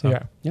that. So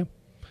Yeah. Do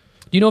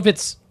you know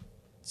if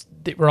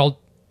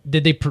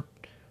did they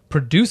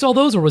produce all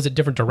those, or was it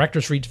different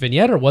directors for each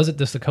vignette, or was it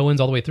just the Coens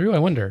all the way through? I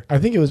wonder. I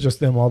think it was just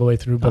them all the way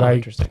through, but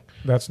Interesting.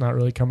 that's not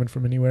really coming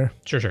from anywhere.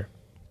 Sure.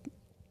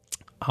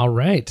 All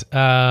right.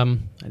 I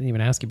didn't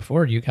even ask you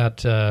before. You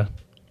got I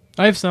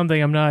have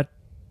something I'm not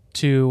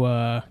too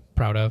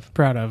proud of.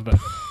 proud of, but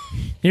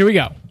here we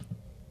go.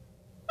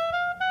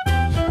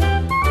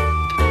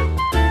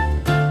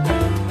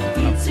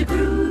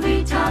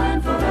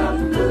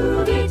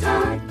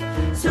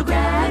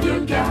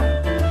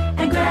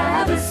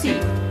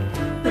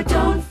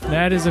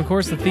 That is, of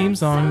course, the theme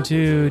song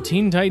to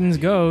Teen Titans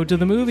Go to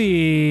the Movies.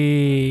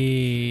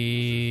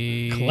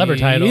 Clever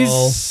title.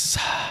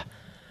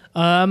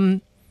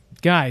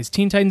 Guys,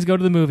 Teen Titans Go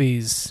to the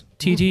Movies.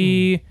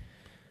 TTGTM.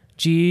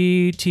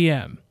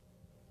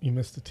 You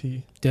missed the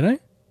T. Did I?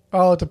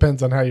 Oh, it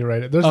depends on how you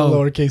write it. There's a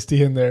lowercase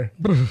T in there.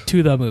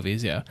 To the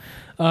movies, yeah.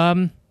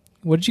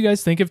 What did you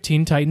guys think of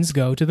Teen Titans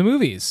Go to the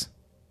Movies?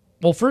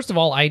 Well, first of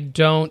all,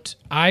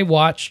 I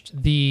watched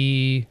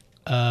the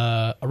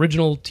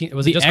original teen,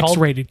 was it The just called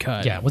X-rated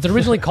cut. Yeah, was it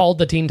originally called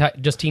the Teen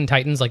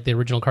Titans, like the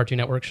original Cartoon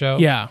Network show?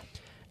 Yeah.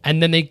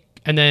 And then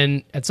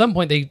at some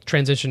point they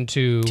transitioned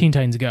to Teen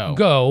Titans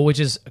Go. which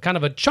is kind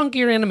of a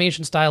chunkier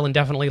animation style and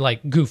definitely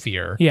like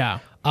goofier. Yeah.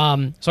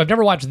 So I've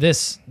never watched the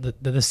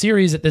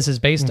series that this is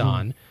based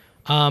on.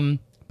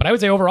 But I would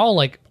say overall,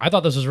 like, I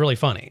thought this was really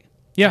funny.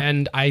 Yeah.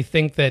 And I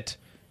think that,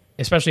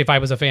 especially if I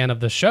was a fan of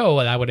the show,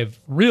 I would have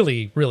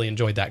really, really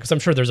enjoyed that, because I'm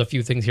sure there's a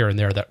few things here and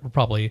there that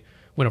probably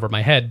went over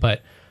my head.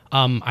 But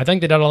I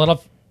think they did a lot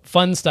of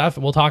fun stuff,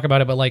 and we'll talk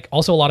about it, but like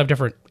also a lot of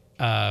different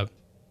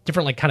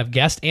like kind of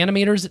guest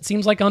animators, it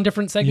seems like, on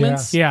different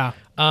segments. Yeah.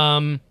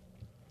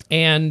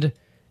 And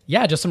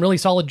yeah, just some really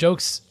solid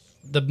jokes.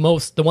 The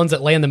ones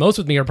that land the most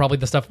with me are probably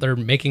the stuff they're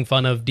making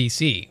fun of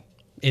DC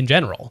in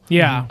general.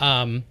 Yeah.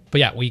 But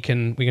yeah, we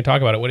can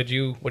talk about it. What did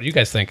you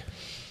guys think?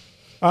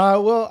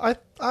 Well,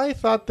 I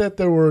thought that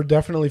there were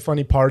definitely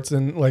funny parts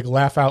and like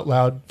laugh out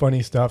loud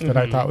funny stuff that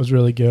I thought was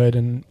really good,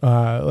 and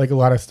like a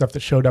lot of stuff that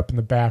showed up in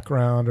the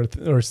background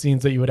or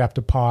scenes that you would have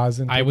to pause.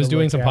 And I was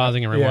doing some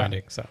pausing and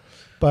rewinding. Yeah. So,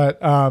 but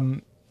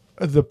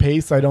the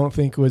pace I don't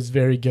think was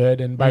very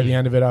good, and by the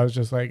end of it, I was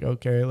just like,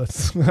 okay,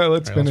 let's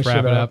finish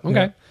wrap it up. Okay.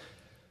 Yeah.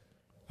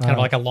 Kind of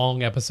like a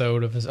long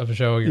episode of a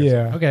show.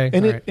 Yeah. Okay.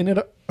 And all right.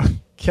 it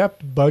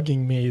kept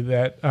bugging me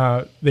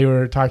that they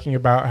were talking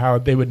about how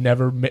they would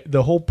never.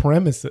 The whole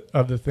premise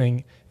of the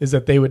thing is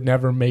that they would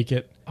never make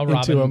it into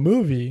Robin. a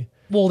movie.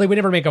 Well, they would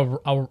never make a movie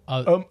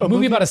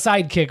about a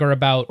sidekick or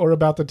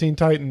about the Teen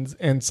Titans,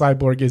 and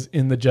Cyborg is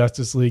in the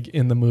Justice League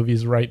in the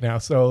movies right now.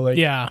 So like,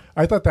 Yeah.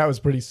 I thought that was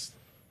pretty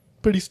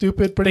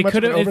stupid. Pretty They much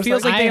could an have. It oversight.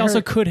 feels like they I also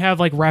heard- could have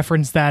like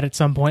referenced that at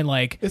some point,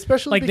 like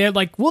Especially like they're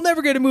like, we'll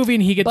never get a movie,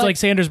 and he gets But like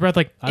Sanders' breath,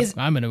 like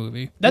I'm in a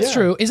movie. That's Yeah.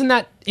 true. Isn't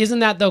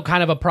that though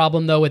kind of a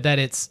problem though, with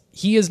that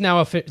he is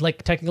now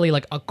like technically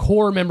like a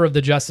core member of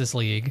the Justice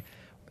League,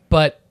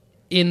 but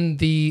in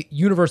the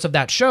universe of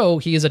that show,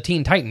 he is a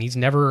Teen Titan. He's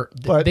never.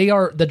 But-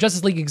 The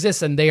Justice League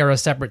exists, and they are a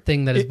separate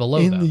thing that is below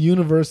in them. the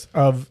universe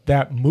of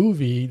that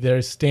movie,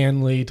 there's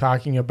Stanley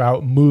talking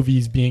about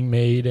movies being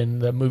made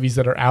and the movies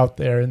that are out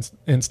there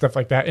and stuff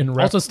like that. And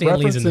Also, Stan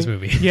Lee's in this referencing-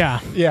 movie.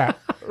 Yeah, Yeah,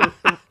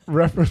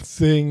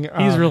 referencing.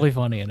 he's really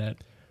funny in it.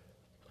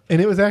 And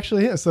it was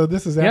actually so.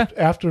 This is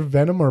after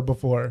Venom or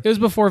before? It was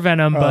before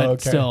Venom, but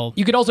okay. still.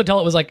 You could also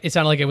tell it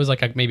sounded like it was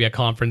like maybe a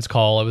conference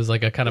call. It was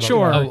like a kind of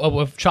Sure.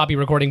 a choppy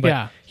recording, but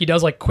Yeah. he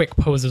does like quick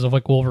poses of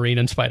like Wolverine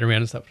and Spider-Man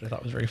and stuff, which I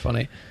thought was very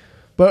funny.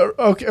 But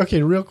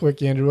okay, real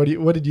quick, Andrew,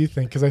 what did you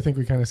think? Because I think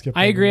we kind of skipped.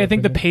 I over agree. your I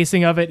think the opinion.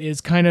 pacing of it is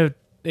kind of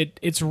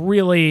it's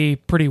really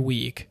pretty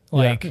weak.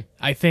 Like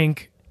I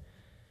think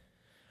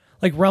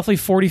like roughly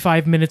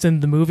 45 minutes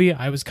into the movie,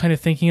 I was kind of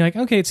thinking like,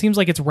 okay, it seems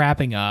like it's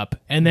wrapping up,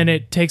 and then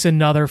it takes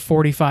another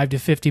 45 to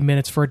 50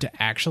 minutes for it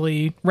to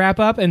actually wrap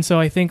up. And so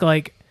I think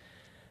like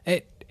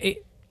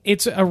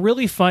it's a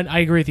really fun. I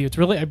agree with you.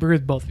 I agree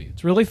with both of you.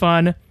 It's really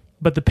fun,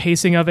 but the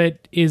pacing of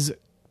it is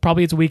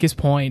probably its weakest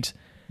point.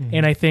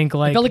 And I think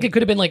I felt like it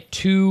could have been like a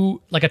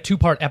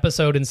 2-part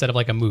episode instead of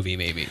like a movie,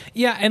 maybe.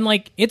 yeah, and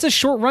like it's a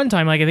short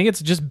runtime. Like I think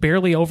it's just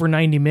barely over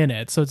 90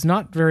 minutes, so it's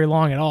not very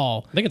long at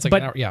all. I think it's like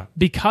but an hour, yeah.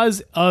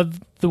 because of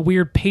the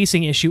weird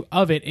pacing issue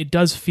of it, it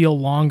does feel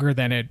longer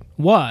than it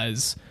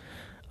was.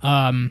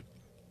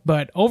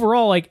 But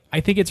overall, like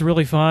I think it's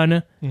really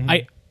fun.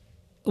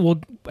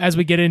 As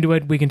we get into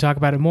it, we can talk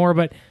about it more.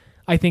 But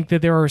I think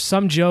that there are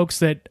some jokes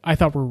that I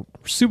thought were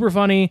super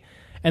funny,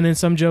 and then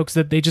some jokes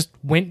that they just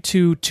went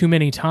to too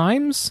many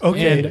times.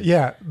 Okay, and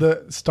yeah,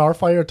 the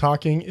Starfire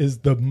talking is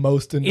the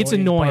most annoying. it's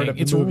annoying. Part of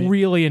the It's movie.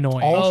 really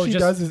annoying. All she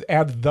just- does is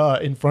add "the"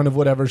 in front of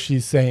whatever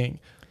she's saying.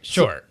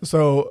 Sure.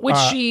 So Which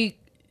she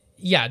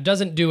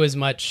doesn't do as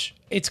much.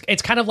 It's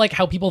kind of like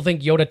how people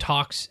think Yoda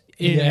talks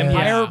in Yeah.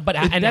 Empire, Yeah. but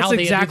and that's how they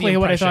do exactly the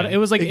what I thought. impression. It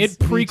was like It's-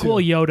 it me prequel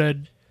too.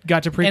 Yoda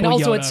got to prequel And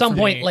also Yoda at some for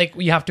point, me. like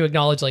we have to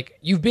acknowledge, like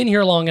you've been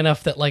here long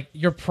enough that like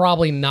you're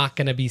probably not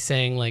going to be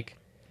saying like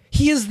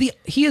he is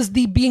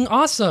the being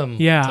awesome.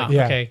 Yeah. It's like,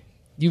 Yeah. okay.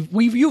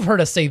 You've heard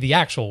us say the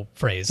actual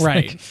phrase,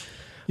 right.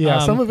 yeah,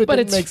 some of it but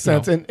didn't it's, make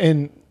sense, you know.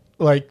 and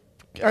like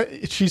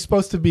she's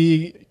supposed to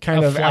be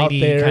kind A of out flighty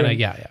there, kinda- and-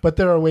 yeah. But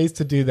there are ways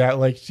to do that.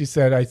 Like she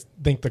said, I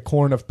think the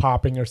corn of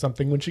popping or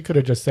something when she could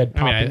have just said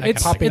I mean, popping.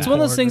 It's- popping It's one of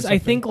those corn or things. I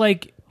something. think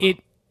like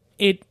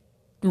it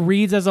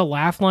reads as a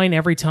laugh line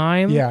every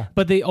time. Yeah.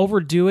 But they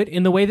overdo it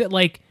in the way that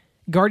like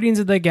Guardians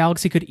of the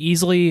Galaxy could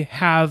easily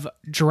have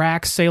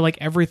Drax say like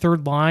every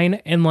third line,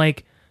 and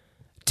like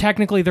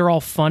technically they're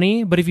all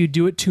funny, but if you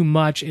do it too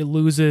much, it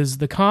loses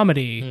the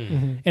comedy.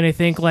 And I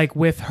think like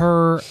with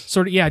her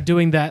sort of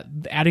doing that,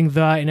 adding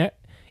the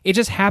it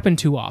just happened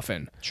too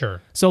often.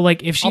 Sure. So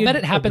like if she I'll had-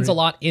 bet it happens a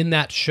lot in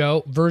that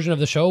show version of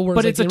the show. Whereas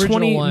but like it's a the original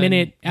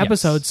 20-minute one,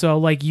 episode, yes. so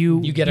like you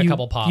get a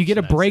couple pops You get a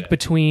and that's break it.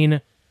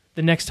 between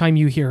the next time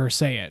you hear her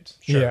say it.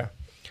 Yeah.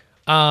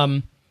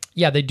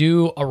 Yeah, they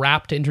do a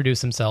rap to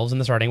introduce themselves in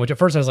the starting, which at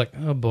first I was like,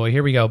 oh boy,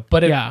 here we go.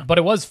 But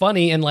it was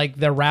funny, and like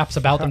their raps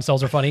about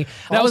themselves are funny.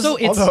 Although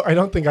I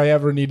don't think I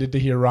ever needed to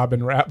hear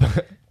Robin rap.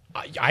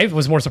 I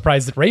was more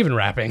surprised at Raven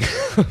rapping.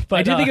 But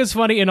I did think it was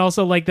funny, and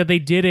also like that they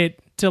did it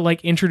to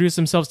like introduce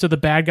themselves to the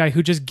bad guy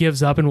who just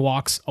gives up and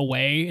walks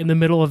away in the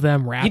middle of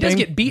them rapping. he does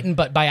get beaten,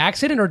 but by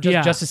accident or just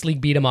Yeah. Justice League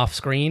beat him off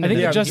screen. I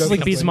think Yeah, the Justice just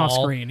League beats him off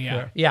small. screen.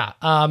 Yeah. Yeah.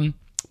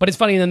 But it's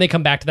funny, and then they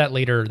come back to that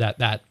later,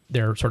 that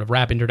their sort of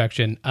rap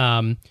introduction.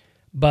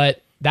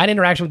 But that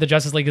interaction with the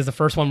Justice League is the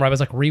first one where I was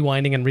like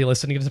rewinding and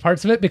re-listening to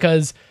parts of it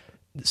because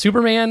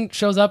Superman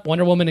shows up,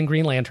 Wonder Woman, and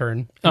Green Lantern.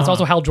 And It's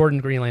also Hal Jordan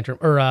Green Lantern,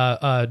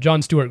 or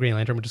John Stewart Green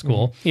Lantern, which is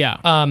cool. Yeah.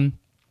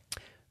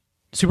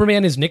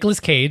 Superman is Nicolas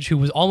Cage, who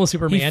was almost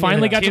Superman. He finally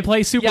in the got to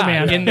play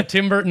Superman. Yeah, in the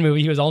Tim Burton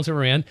movie, he was almost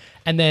Superman.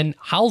 And then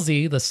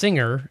Halsey, the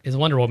singer, is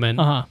Wonder Woman.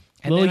 Uh-huh.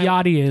 And Lil then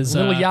Yachty is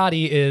Lil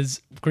Yachty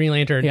is Green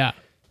Lantern. Yeah.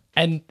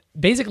 And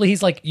basically,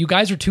 he's like, you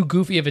guys are too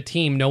goofy of a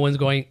team. No one's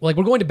going, like,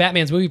 we're going to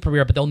Batman's movie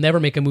premiere, but they'll never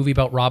make a movie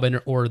about Robin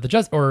or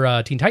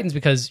Teen Titans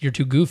because you're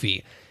too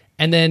goofy.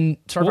 And then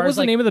What was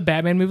the name of the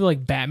Batman movie?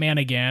 Like Batman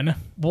Again?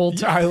 Well,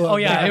 Yeah, I love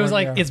that it was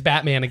one, like yeah. it's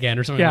Batman again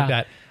or something Yeah.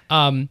 like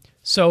that.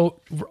 So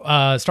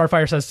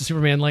Starfire says to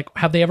Superman, like,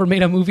 have they ever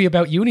made a movie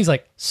about you? And he's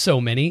like, so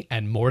many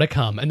and more to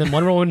come. And then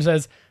Wonder Woman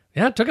says,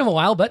 yeah, it took him a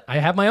while, but I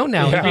have my own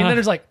now. Yeah. And Green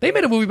Lantern's like, they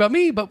made a movie about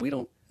me, but we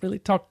don't really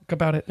talk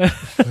about it.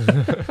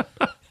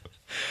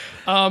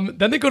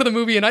 Then they go to the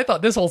movie, and I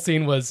thought this whole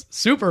scene was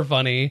super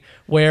funny,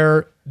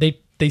 where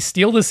they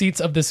steal the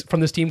seats of this from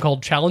this team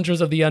called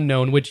Challengers of the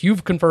Unknown, which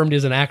you've confirmed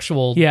is an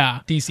actual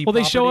DC. Well,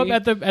 they show up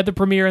property. at the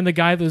premiere, and the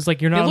guy that was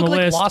like, "You're They not on look the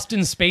like list." Lost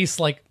in Space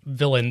like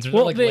villains. Or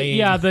Well, like lame.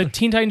 the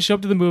Teen Titans show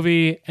up to the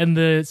movie, and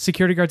the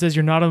security guard says,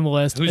 "You're not on the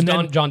list." Who's and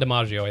then, John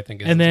DiMaggio, I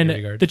think, is and the then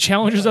security guard. the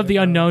Challengers of the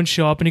Unknown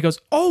show up, and he goes,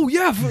 "Oh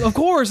yeah, of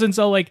course." And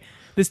so like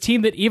this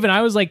team that even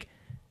I was like,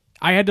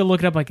 I had to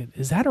look it up. Like,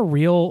 is that a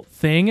real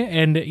thing?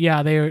 And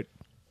yeah, they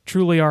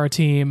truly are a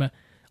team.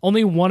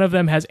 Only one of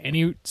them has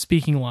any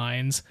speaking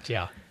lines.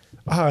 yeah.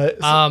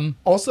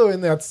 Also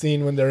in that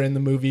scene when they're in the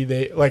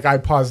movie, I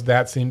paused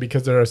that scene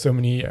because there are so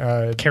many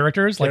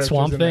Characters like Characters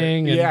Swamp in there.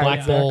 Thing and Yeah, Black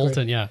exactly. Bolt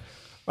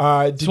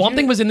and Swamp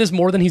Thing was in this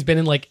more than he's been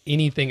in like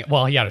anything.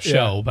 Well, he had a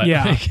show, but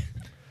Yeah. like,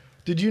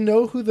 Did you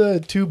know who the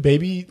two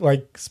baby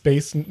like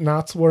space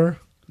knots were?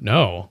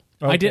 no.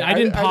 I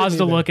didn't pause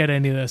to either. look at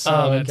any of this. So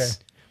okay. it's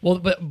Well,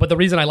 but the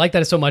reason I like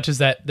that so much is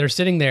that they're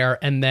sitting there,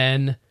 and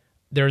then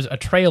there's a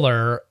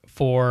trailer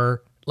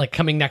for like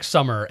coming next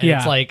summer, and Yeah.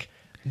 it's like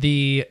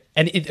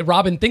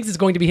Robin thinks it's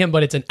going to be him,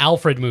 but it's an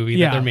Alfred movie that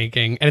Yeah. they're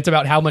making, and it's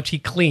about how much he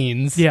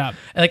cleans. Yeah.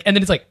 and then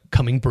it's like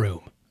coming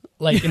broom,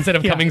 like instead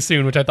of Yeah. coming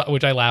soon, which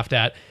I laughed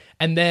at.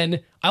 And then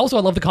I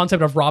love the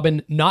concept of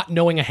Robin not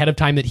knowing ahead of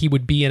time that he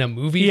would be in a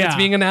movie Yeah. that's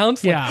being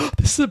announced. Like, Yeah.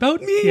 this is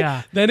about me.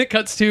 Yeah. Then it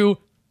cuts to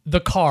the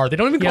car. They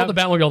don't even call Yep. it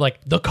the Batmobile, like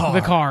the car.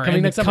 The car,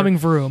 and next summer. coming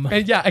vroom.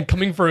 And and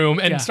coming vroom.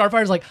 And Yeah.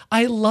 Starfire's like,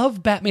 I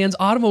love Batman's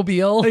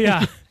automobile.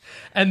 Yeah.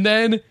 And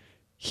then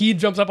he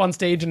jumps up on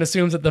stage and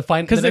assumes that the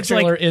because next it's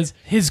like trailer is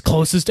his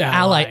closest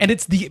ally. And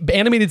it's the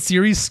animated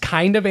series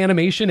kind of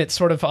animation. It's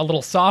sort of a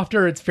little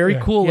softer. It's very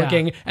cool Yeah.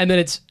 looking. And then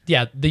it's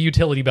the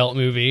utility belt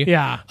movie.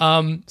 Yeah.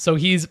 So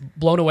he's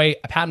blown away.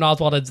 Patton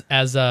Oswalt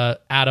as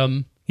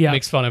Adam Yeah.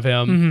 makes fun of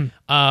him.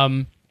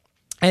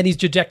 And he's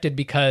dejected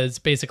because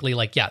basically,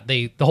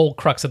 the whole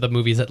crux of the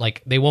movie is that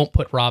they won't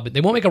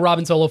make a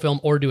Robin solo film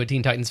or do a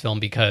Teen Titans film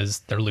because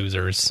they're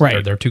losers.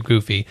 Right. They're too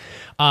goofy.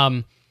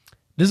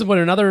 This is when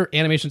another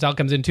animation style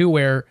comes in too,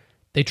 where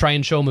they try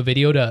and show him a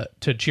video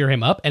to cheer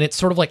him up, and it's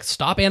sort of like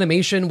stop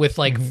animation with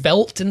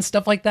felt and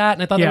stuff like that.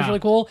 And I thought that was Yeah. really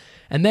cool.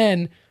 And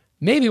then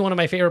maybe one of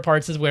my favorite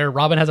parts is where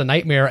Robin has a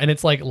nightmare, and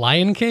it's like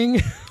Lion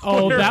King.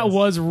 Oh, where that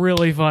was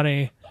really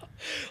funny.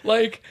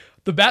 like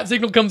the bat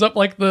signal comes up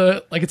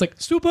it's like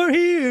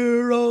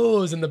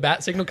superheroes, and the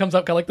bat signal comes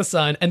up kind of like the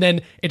sun, and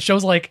then it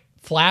shows like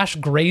Flash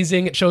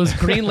grazing. It shows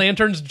Green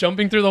Lanterns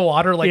jumping through the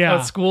water like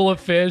Yeah. a school of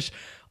fish.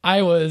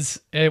 It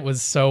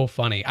was so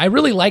funny. I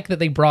really like that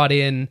they brought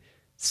in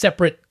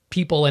separate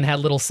people and had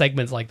little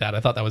segments like that. I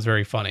thought that was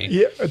very funny.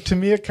 Yeah, to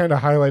me, it kind of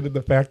highlighted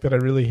the fact that I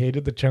really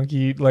hated the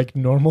chunky,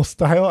 normal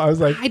style. I was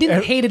like, I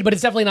didn't hate it, but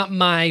it's definitely not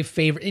my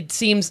favorite. It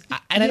seems,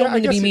 and I don't Yeah,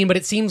 mean to I be guess mean, but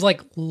it seems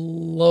like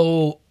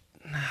low,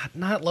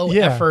 not low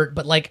Yeah. effort,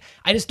 but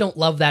I just don't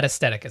love that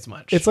aesthetic as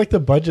much. It's like the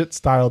budget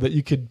style that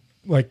you could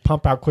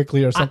pump out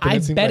quickly or something. I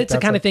It seems bet like it's the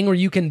that's kind of thing where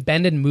you can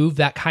bend and move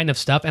that kind of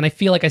stuff. And I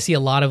feel like I see a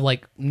lot of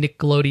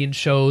Nickelodeon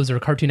shows or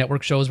Cartoon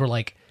Network shows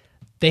where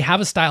they have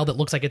a style that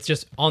looks like it's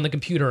just on the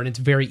computer and it's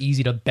very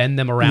easy to bend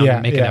them around Yeah,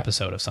 and make an yeah.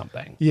 episode of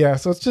something. Yeah,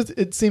 so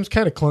it seems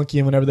kind of clunky,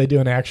 and whenever they do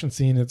an action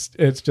scene, it's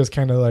just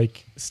kind of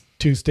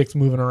two sticks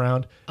moving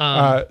around.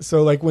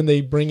 So like when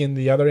they bring in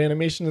the other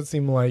animation, it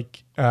seemed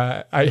like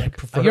I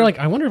prefer. You're like,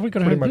 I wonder if we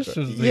could have pretty this much.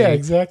 as the... Yeah,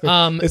 exactly.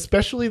 Especially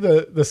Especially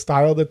the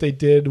style that they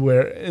did,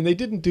 and they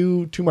didn't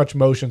do too much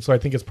motion, so I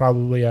think it's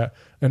probably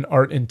an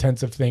art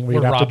intensive thing where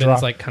where you'd have Robin's to draw.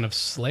 like kind of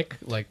slick,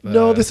 like the...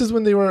 No, this is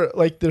when they were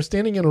like they're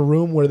standing in a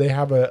room where they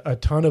have a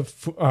ton of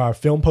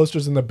film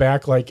posters in the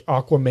back, like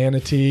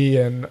Aquamanatee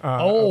and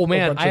Oh a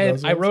man, bunch of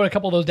those I ones. wrote a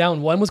couple of those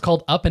down. One was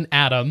called Up and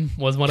Atom,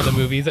 was one of the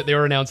movies that they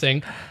were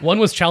announcing. One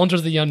was Challengers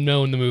of the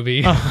Unknown, the movie,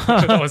 which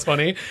I thought was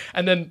funny.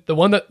 And then the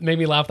one that made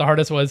me laugh the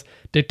hardest was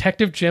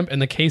Detective Chimp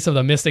and the Case of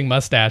the Missing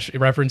Mustache,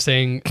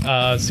 referencing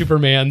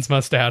Superman's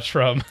mustache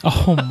from...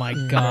 Oh my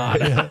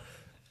god.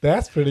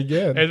 That's pretty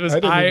good. It was, I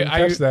didn't even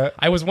catch that.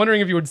 I was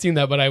wondering if you had seen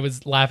that, but I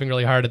was laughing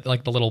really hard at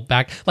like the little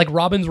back, like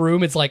Robin's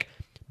room. It's like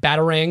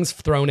batarangs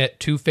thrown at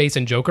Two-Face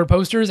and Joker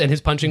posters, and his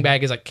punching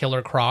bag is like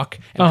Killer Croc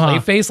and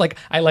Clayface. Like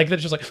I like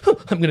that. It's just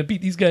like I'm gonna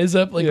beat these guys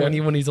up. Like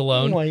when he's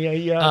alone.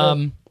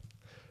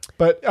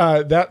 But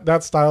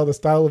that style, the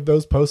style of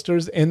those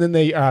posters, and then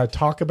they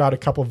talk about a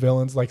couple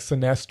villains like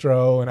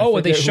Sinestro, and I Oh,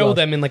 forget they who show else.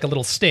 them in like a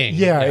little sting.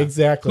 Yeah,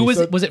 exactly. Who was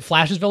So- was it?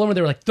 Flash's villain, where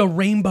they were like the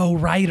Rainbow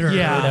Rider,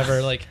 Yeah. or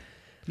whatever. Like,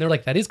 and they're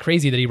like, that is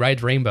crazy that he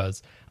rides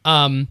rainbows.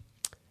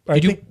 I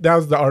think that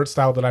was the art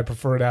style that I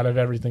preferred out of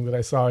everything that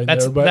I saw in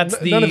That's- there. But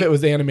that's none the- of it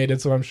was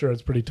animated, so I'm sure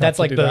it's pretty tough That's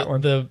to like do that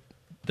one.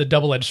 the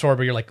double-edged sword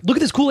where you're like, look at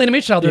this cool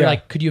animation style. They're Yeah.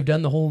 like, could you have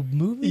done the whole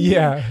movie?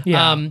 Yeah.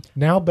 Yeah.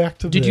 Now back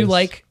to Did you this.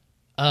 like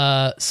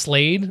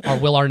Slade or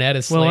Will Arnett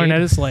as Slade? Will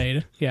Arnett is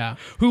Slade. Yeah.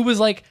 Who was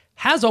like,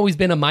 has always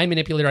been a mind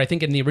manipulator. I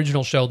think in the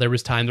original show there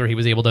was times where he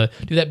was able to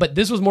do that, but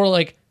this was more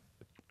like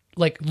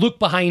look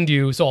behind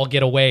you so I'll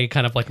get away,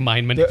 kind of like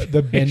mind manipulation.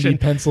 the bendy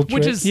pencil trick?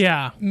 which is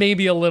Yeah.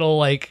 maybe a little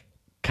like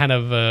kind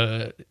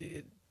of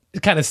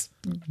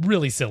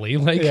really silly.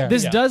 Like Yeah.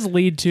 This does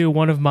lead to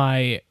one of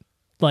my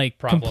like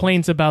Problems.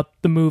 complaints about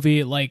the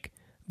movie, like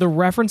the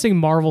referencing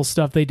Marvel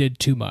stuff they did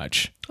too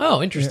much.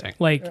 Oh, interesting.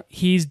 Like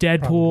he's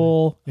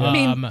Deadpool. I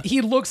mean,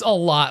 he looks a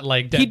lot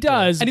like Deadpool. He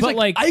does, and he's but,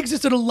 like, like, I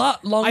existed a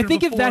lot longer. I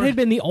think if that before." had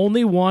been the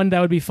only one, that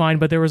would be fine.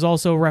 But there was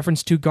also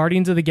reference to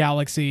Guardians of the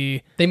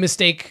Galaxy. they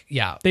mistake,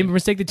 They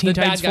mistake the Teen The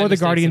bad Titans guy for the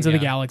mistakes Guardians him, of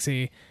the yeah.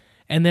 Galaxy.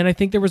 And then I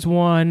think there was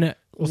one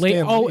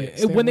Stan Lee-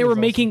 Stan when they were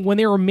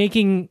Lee's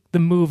making the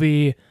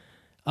movie,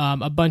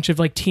 a bunch of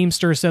like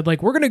Teamsters said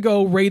like we're gonna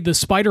go raid the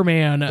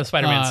Spider-Man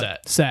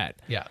set.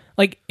 Yeah.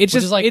 Like it's Which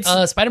just is like it's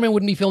Spider-Man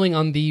wouldn't be filming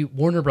on the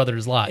Warner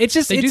Brothers lot. It's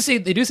just- they do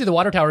it's- see the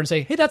water tower and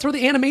say, hey, that's where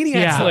the Animaniacs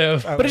yeah.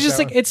 live. But it's just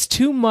that like it's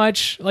too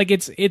much. Like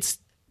it's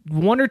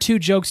one or two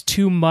jokes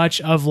too much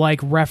of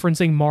like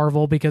referencing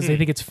Marvel because they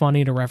think it's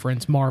funny to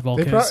reference Marvel.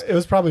 It 'Cause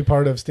was probably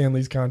part of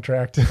Stanley's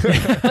contract.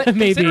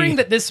 maybe Considering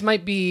that this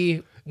might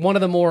be one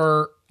of the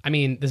more, I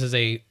mean, this is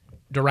a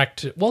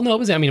direct. Well, no, it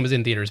was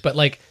in theaters, but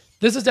like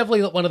this is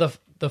definitely one of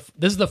the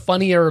this is the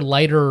funnier,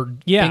 lighter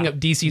thing that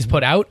DC's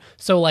put out.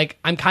 So like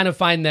I'm kind of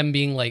fine them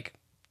being like,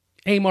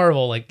 hey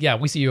Marvel, like yeah,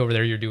 we see you over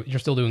there. You're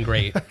still doing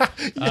great.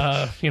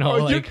 You know,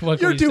 like what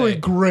can you're we doing say?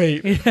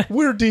 great.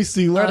 We're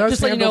DC. Let us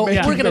Just let you handle know,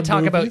 making we're going to the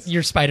talk about movies.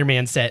 your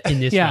Spider-Man set in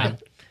this Yeah.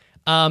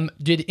 one.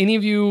 Did any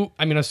of you?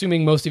 I mean,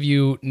 assuming most of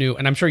you knew,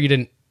 and I'm sure you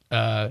didn't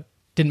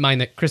mind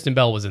that Kristen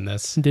Bell was in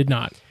this. did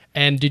not.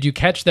 And did you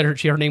catch that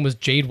her name was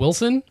Jade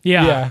Wilson?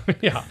 Yeah. Yeah.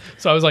 Yeah.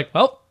 So I was like,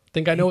 well,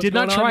 think I know what's Did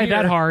not going try on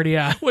that here. hard.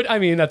 Yeah. I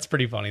mean, that's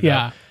pretty funny. Though.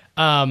 Yeah.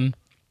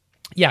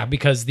 Yeah,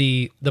 because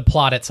the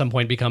plot at some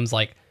point becomes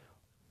like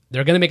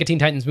they're going to make a Teen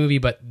Titans movie,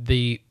 but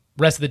the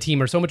rest of the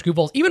team are so much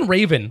goofballs. Even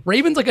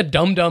Raven's like a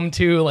dum dum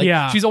too. Like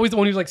Yeah. she's always the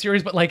one who's like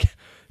serious, but like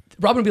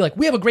Robin will be like,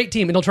 "We have a great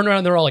team," and they'll turn around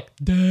and they're all like,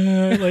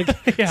 "Duh,"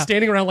 like Yeah.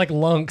 standing around like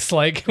lunks,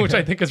 like which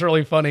I think is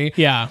really funny.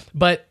 Yeah.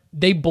 But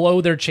they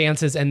blow their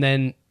chances, and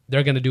then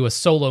they're going to do a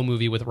solo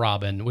movie with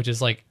Robin, which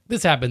is like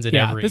this happens in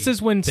Yeah. every. This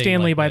is when thing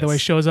Stanley, like by the way,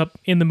 this. shows up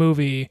in the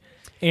movie.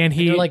 And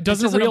he they're like, this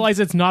doesn't isn't a- realize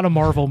it's not a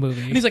Marvel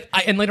movie. And he's like,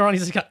 and later on,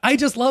 he's like, I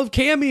just love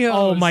cameos.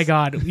 Oh my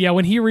god! Yeah,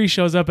 when he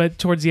shows up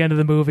towards the end of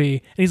the movie,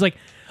 and he's like,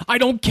 "I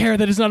don't care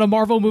that it's not a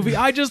Marvel movie.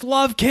 I just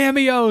love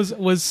cameos."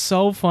 Was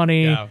so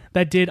funny. Yeah.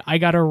 I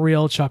got a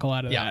real chuckle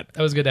out of Yeah, that.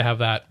 that was good to have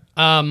that.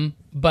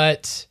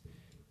 But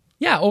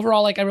yeah,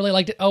 overall, like I really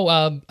liked it.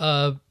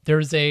 Oh,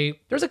 there's a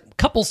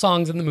couple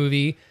songs in the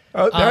movie.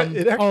 It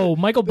actually- Oh,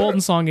 Michael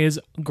Bolton's song is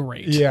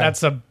great. yeah.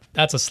 That's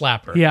a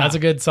slapper. Yeah. That's a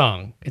good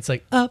song. It's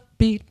like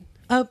upbeat,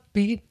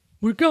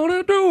 we're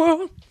gonna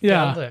do it.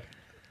 Yeah.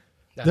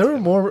 There were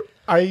more.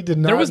 I did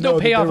not. There was know no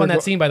that they payoff were on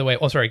that scene, by the way.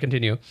 Oh, sorry.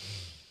 Continue.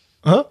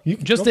 Huh? You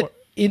can Just go that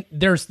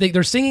for it.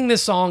 they're singing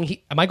this song.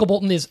 Michael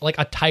Bolton is like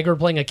a tiger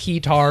playing a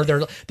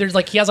keytar. There's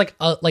like he has like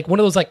one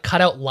of those like cut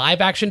out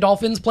live action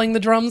dolphins playing the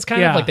drums,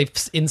 kind Yeah. of like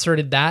they've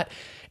inserted that.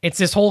 It's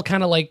this whole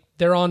kind of like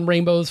they're on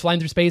rainbows flying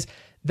through space.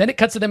 Then it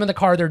cuts to them in the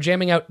car. They're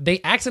jamming out. They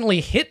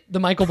accidentally hit the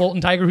Michael Bolton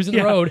tiger who's in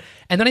the Yeah. road.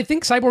 And then I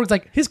think Cyborg's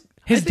like, his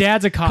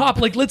dad's a cop.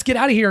 Like, let's get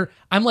out of here.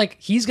 I'm like,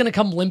 he's going to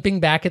come limping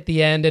back at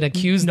the end and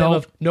accuse them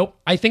of, nope,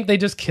 I think they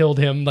just killed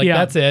him. Like, Yeah.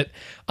 that's it.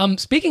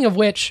 Speaking of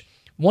which,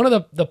 one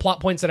of the plot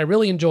points that I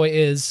really enjoy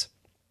is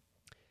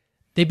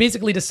they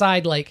basically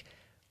decide, like,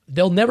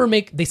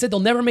 they said they'll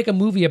never make a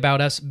movie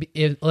about us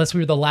unless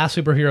we were the last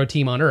superhero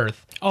team on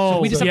Earth. Oh,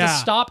 so we just have yeah. to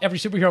stop every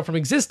superhero from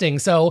existing.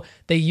 So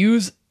they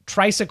use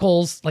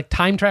tricycles, like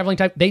time traveling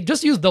type. They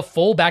just use the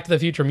full Back to the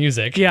Future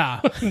music.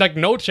 Yeah. Like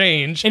no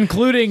change.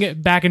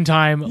 Including Back in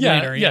Time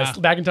later. Yes,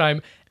 Yeah. Back in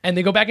time. And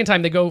they go back in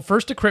time. They go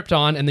first to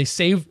Krypton and they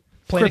save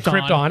planet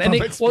Krypton. Krypton. And they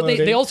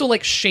exploding. also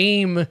like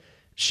shame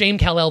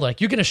Kal-El,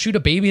 like, you're gonna shoot a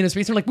baby in his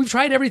face. And like, we've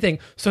tried everything.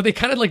 So they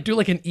kind of like do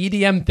like an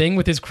EDM thing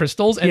with his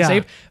crystals and Yeah.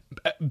 save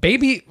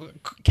baby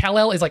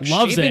Kal-El is like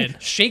Loves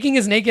it. shaking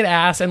his naked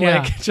ass and Yeah.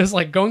 like just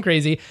like going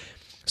crazy.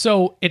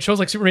 So it shows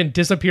like Superman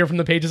disappear from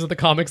the pages of the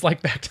comics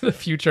like Back to the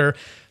Future.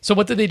 So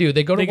what did they do?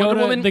 They go to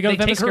Wonder Woman, they to take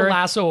her Themyscira.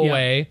 lasso Yeah.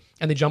 away,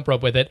 and they jump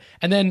rope with it.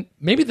 And then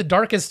maybe the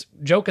darkest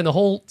joke in the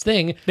whole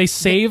thing, They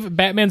save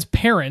Batman's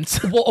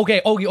parents. well,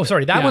 okay. Oh,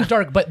 sorry. That Yeah. one's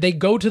dark, but they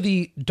go to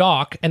the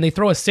dock and they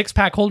throw a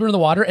 6-pack holder in the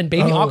water, and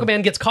baby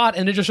Aquaman gets caught,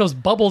 and it just shows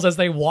bubbles as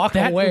they walk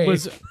That away.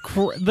 was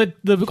the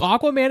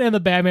Aquaman and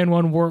the Batman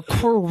one were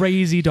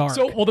crazy dark.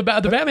 So, well, the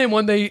Batman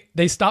one,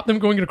 they stop them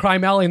going to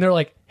Crime Alley, and they're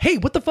like, "Hey,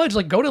 what the fudge?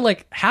 Like, go to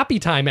like Happy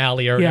Time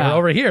Alley or Yeah.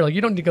 over here. Like,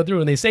 you don't need to go through."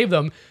 And they save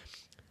them.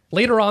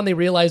 Later on, they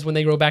realize when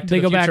they go back to They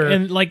the go back future,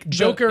 and, like,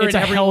 Joker it's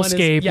and a everyone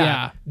hellscape, Is,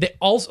 yeah. They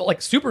also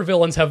like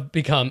supervillains have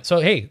become. So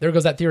hey, there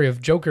goes that theory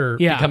of Joker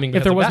Yeah, becoming. if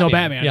because there of was no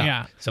Batman,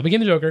 yeah. So became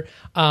the Joker.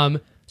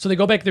 So they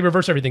go back, they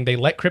reverse everything. They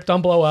let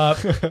Krypton blow up.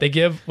 They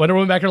give Wonder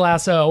Woman back her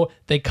lasso.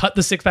 They cut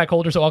the 6-pack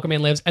holder so Aquaman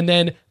lives, and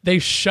then they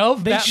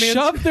shove they Batman's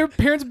shoved their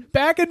parents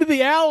back into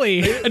the alley.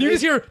 and you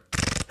just hear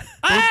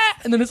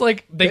and then it's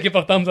like they give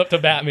a thumbs up to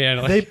Batman.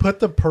 Like, They put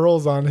the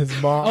pearls on his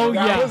mom. Oh,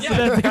 That yeah. was-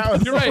 Yeah, that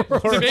was you're right.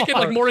 To make it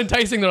like more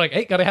enticing, they're like,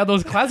 "Hey, gotta have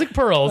those classic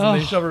pearls," and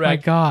they shove her my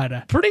back.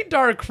 God. Pretty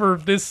dark for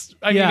this.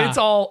 I Yeah. mean,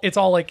 it's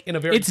all like in a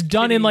very. It's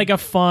done in kiddie- like a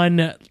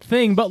fun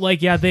thing, but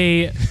like, yeah,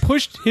 they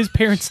pushed his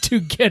parents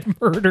to get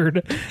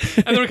murdered.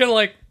 and they're kind of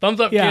like, "Thumbs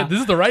up, Yeah. kid. This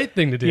is the right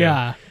thing to do."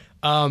 Yeah.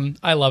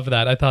 I love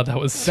that. I thought that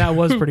was That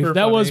was pretty. super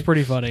That was funny.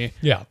 pretty funny.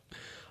 Yeah.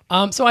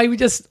 So I would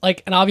just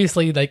like, and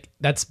obviously like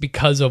that's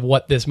because of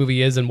what this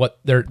movie is and what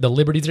the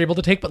liberties they're able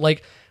to take. But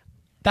like,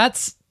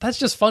 that's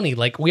just funny.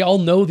 Like we all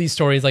know these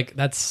stories. Like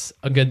that's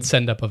a good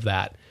send up of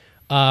that.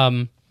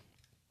 But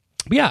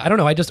yeah, I don't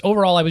know. I just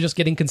overall I was just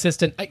getting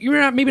consistent.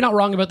 You're maybe not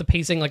wrong about the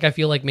pacing. Like I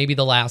feel like maybe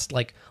the last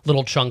like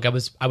little chunk it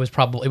was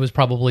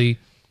probably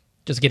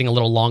just getting a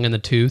little long in the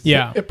tooth.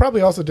 Yeah. It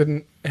probably also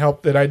didn't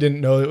help that I didn't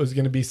know it was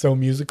going to be so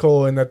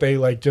musical and that they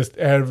like just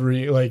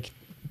every like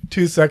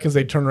 2 seconds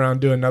they turn around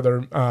and do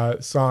another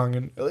song.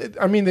 And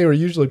I mean, they were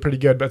usually pretty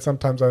good, but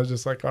sometimes I was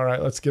just like, all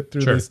right, let's get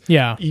through Sure. this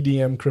Yeah.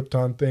 EDM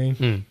Krypton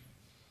thing.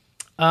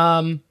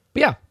 But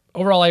yeah,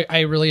 overall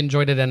I really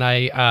enjoyed it, and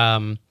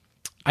I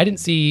didn't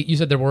see. You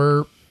said there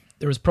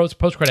was post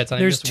credits.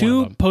 There's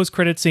two post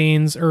credit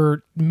scenes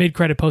or mid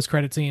credit post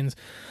credit scenes.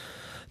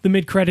 The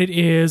mid credit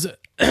is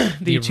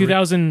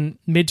the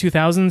mid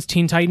 2000s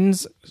Teen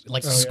Titans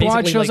like squad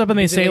basically, shows up and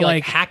they say basically,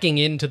 like hacking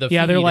into the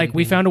yeah, they're feed like and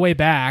we being- found a way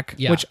back,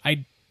 Yeah. which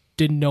I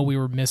didn't know we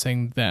were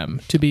missing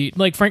them to be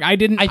like Frank. I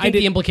think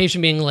the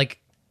implication being like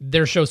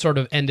their show sort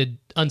of ended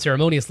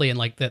unceremoniously and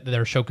like that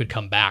their show could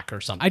come back or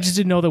something. I just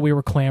didn't know that we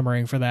were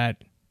clamoring for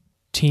that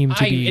team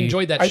to I be.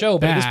 enjoyed that show,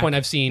 but at this back. point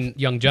I've seen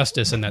Young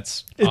Justice and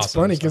that's It's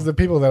awesome, funny so. because the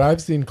people that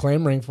I've seen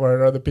clamoring for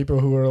it are the people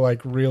who are like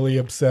really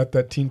upset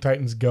that Teen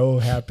Titans Go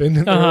happened.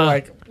 And they're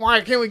like,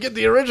 why can't we get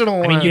the original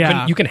one? I mean,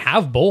 Yeah. you can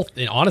have both.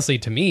 And honestly,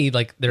 to me,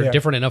 like they're Yeah.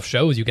 different enough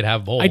shows. You could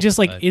have both. I just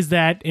like, but- is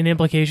that an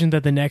implication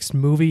that the next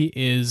movie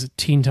is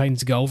Teen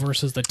Titans Go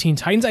versus the Teen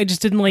Titans? I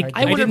just didn't like.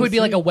 I wonder if it didn't would be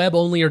see- like a web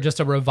only or just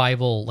a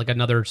revival, like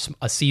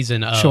a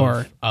season of.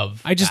 Sure.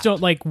 Of I just that.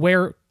 don't like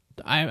where.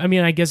 I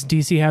mean, I guess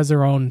DC has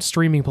their own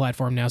streaming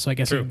platform now, so I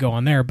guess you can go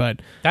on there.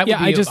 But That would yeah,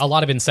 be I just a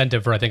lot of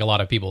incentive for I think a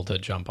lot of people to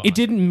jump on. it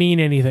didn't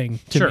mean anything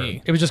to Sure.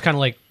 me. It was just kind of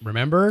like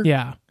remember.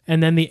 Yeah.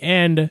 And then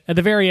at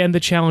the very end, the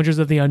Challengers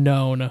of the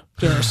Unknown,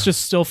 they're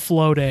just still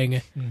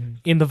floating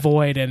in the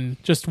void.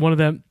 And just one of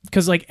them,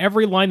 because like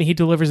every line that he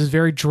delivers is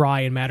very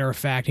dry and matter of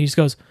fact. He just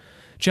goes,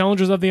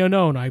 Challengers of the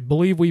Unknown, I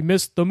believe we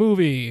missed the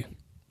movie.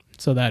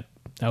 So that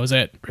was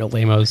it. Real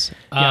lamos.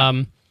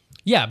 Yeah.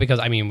 Yeah, because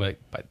I mean, by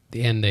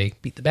the end they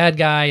beat the bad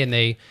guy, and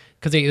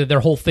their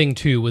whole thing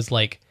too was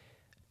like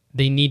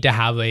they need to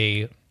have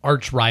a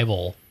arch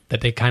rival that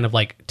they kind of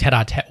like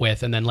tete-a-tete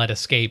with, and then let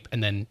escape,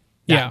 and then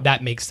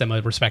that makes them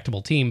a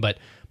respectable team. But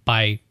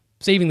by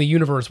saving the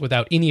universe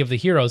without any of the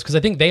heroes, because I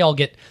think they all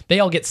get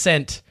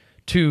sent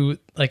to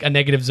like a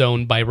negative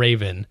zone by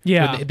Raven.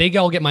 Yeah. They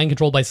all get mind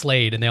controlled by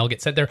Slade, and they all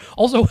get sent there.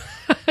 Also,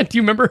 do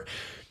you remember?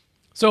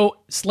 So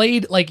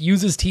Slade like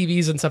uses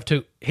TVs and stuff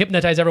to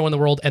hypnotize everyone in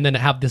the world, and then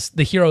have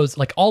the heroes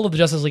like all of the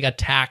Justice League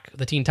attack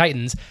the Teen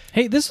Titans.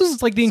 Hey, this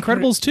was like The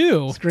Incredibles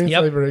too.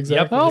 Screensaver,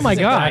 exactly. Oh my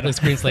God.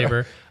 Exactly,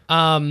 Screenslaver.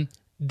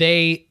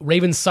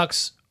 Raven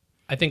sucks,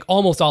 I think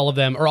almost all of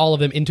them or all of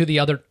them into the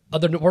other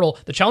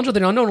world. The Challenger of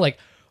the Unknown are like,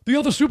 the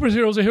other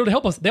superheroes are here to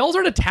help us. They all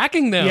start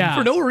attacking them Yeah.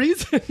 for no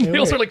reason. They all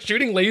wait. start like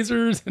shooting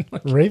lasers and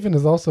like, Raven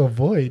is also a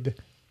void.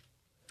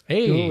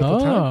 hey, With the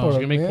time Oh. portal, she's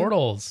gonna make man.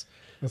 portals.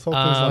 This whole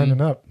thing's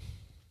lining up.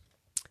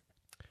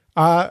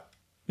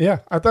 Yeah,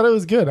 I thought it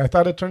was good. I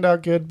thought it turned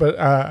out good, but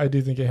I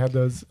do think it had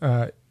those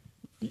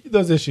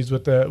issues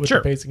with the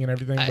Sure. pacing and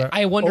everything. But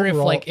I wonder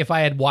overall, if I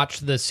had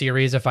watched the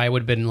series, if I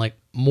would have been like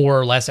more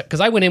or less,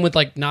 because I went in with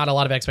like not a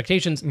lot of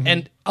expectations,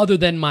 and other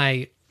than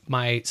my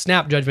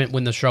snap judgment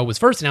when the show was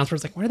first announced, where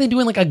it's like, why are they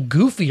doing like a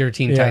goofier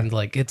Teen Titans?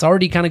 Like it's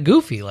already kind of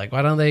goofy. Like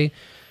why don't they?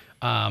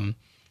 And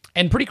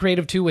pretty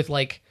creative too with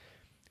like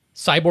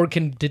Cyborg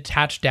can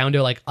detach down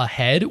to like a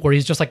head where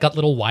he's just like got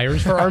little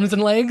wires for arms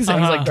and legs, and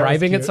he's like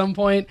driving at some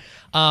point.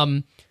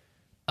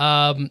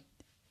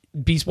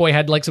 Beast Boy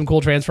had like some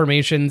cool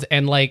transformations,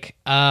 and like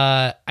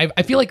I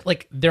feel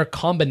like their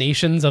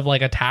combinations of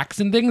like attacks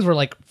and things were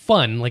like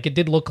fun. Like it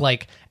did look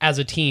like as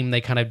a team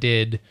they kind of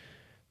did.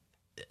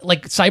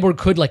 Like Cyborg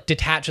could like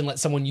detach and let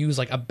someone use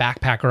like a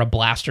backpack or a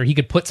blaster. He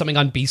could put something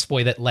on Beast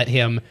Boy that let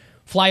him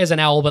fly as an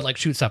owl but like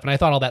shoot stuff. And I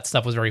thought all that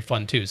stuff was very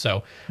fun too.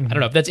 So I don't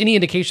know if that's any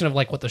indication of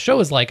like what the show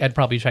is like. I'd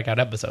probably check out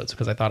episodes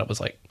because I thought it was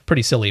like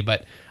pretty silly.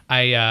 But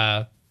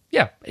yeah,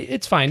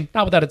 it's fine.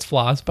 Not without its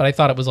flaws, but I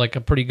thought it was like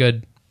a pretty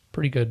good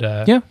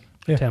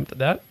attempt at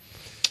that.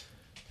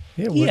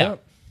 Yeah.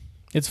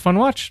 It's a fun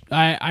watch.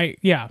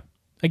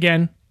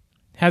 Again,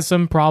 has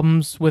some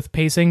problems with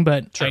pacing,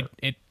 but Sure.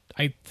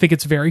 I think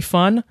it's very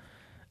fun.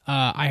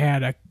 I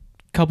had a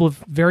couple of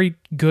very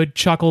good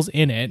chuckles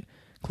in it,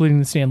 including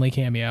the Stan Lee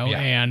cameo. Yeah.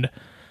 And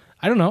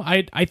I don't know.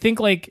 I think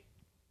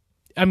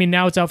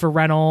now it's out for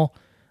rental.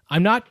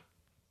 I'm not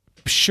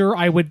sure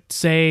I would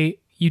say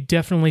you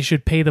definitely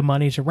should pay the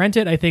money to rent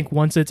it. I think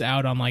once it's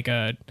out on like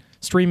a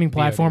streaming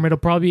platform,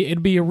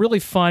 it'd be a really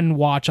fun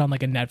watch on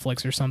like a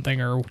Netflix or something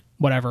or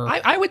whatever.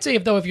 I would say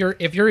if you're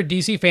a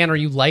DC fan or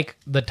you like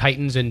the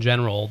Titans in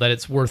general, that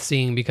it's worth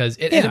seeing because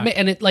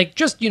it like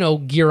just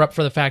gear up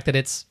for the fact that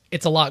it's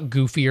a lot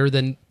goofier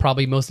than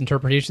probably most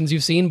interpretations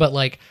you've seen. But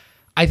like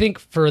I think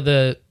for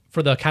the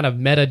kind of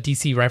meta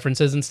DC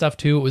references and stuff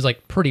too, it was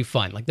like pretty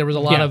fun. Like there was a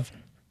lot of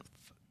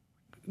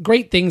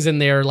great things in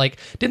there. Like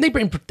didn't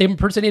they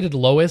impersonated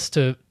Lois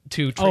to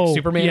trick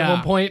Superman at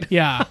one point?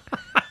 Yeah.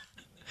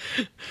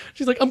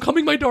 She's like, "I'm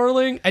coming, my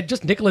darling." And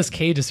just Nicolas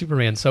Cage as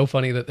Superman. So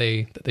funny that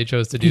they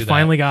chose to do You that.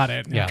 finally got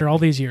it Yeah. after all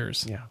these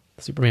years. Yeah,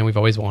 the Superman we've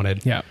always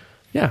wanted. Yeah.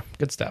 Yeah,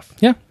 good stuff.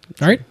 Yeah.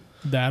 All right.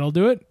 That'll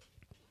do it.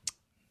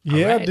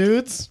 Yeah, right.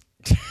 dudes.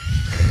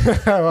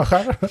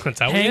 That's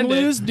how we Hang end it.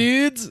 loose,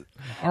 dudes.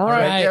 All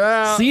right. Get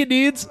out. See you,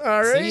 dudes.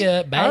 All right. See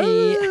ya. Bye.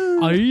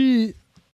 Aye.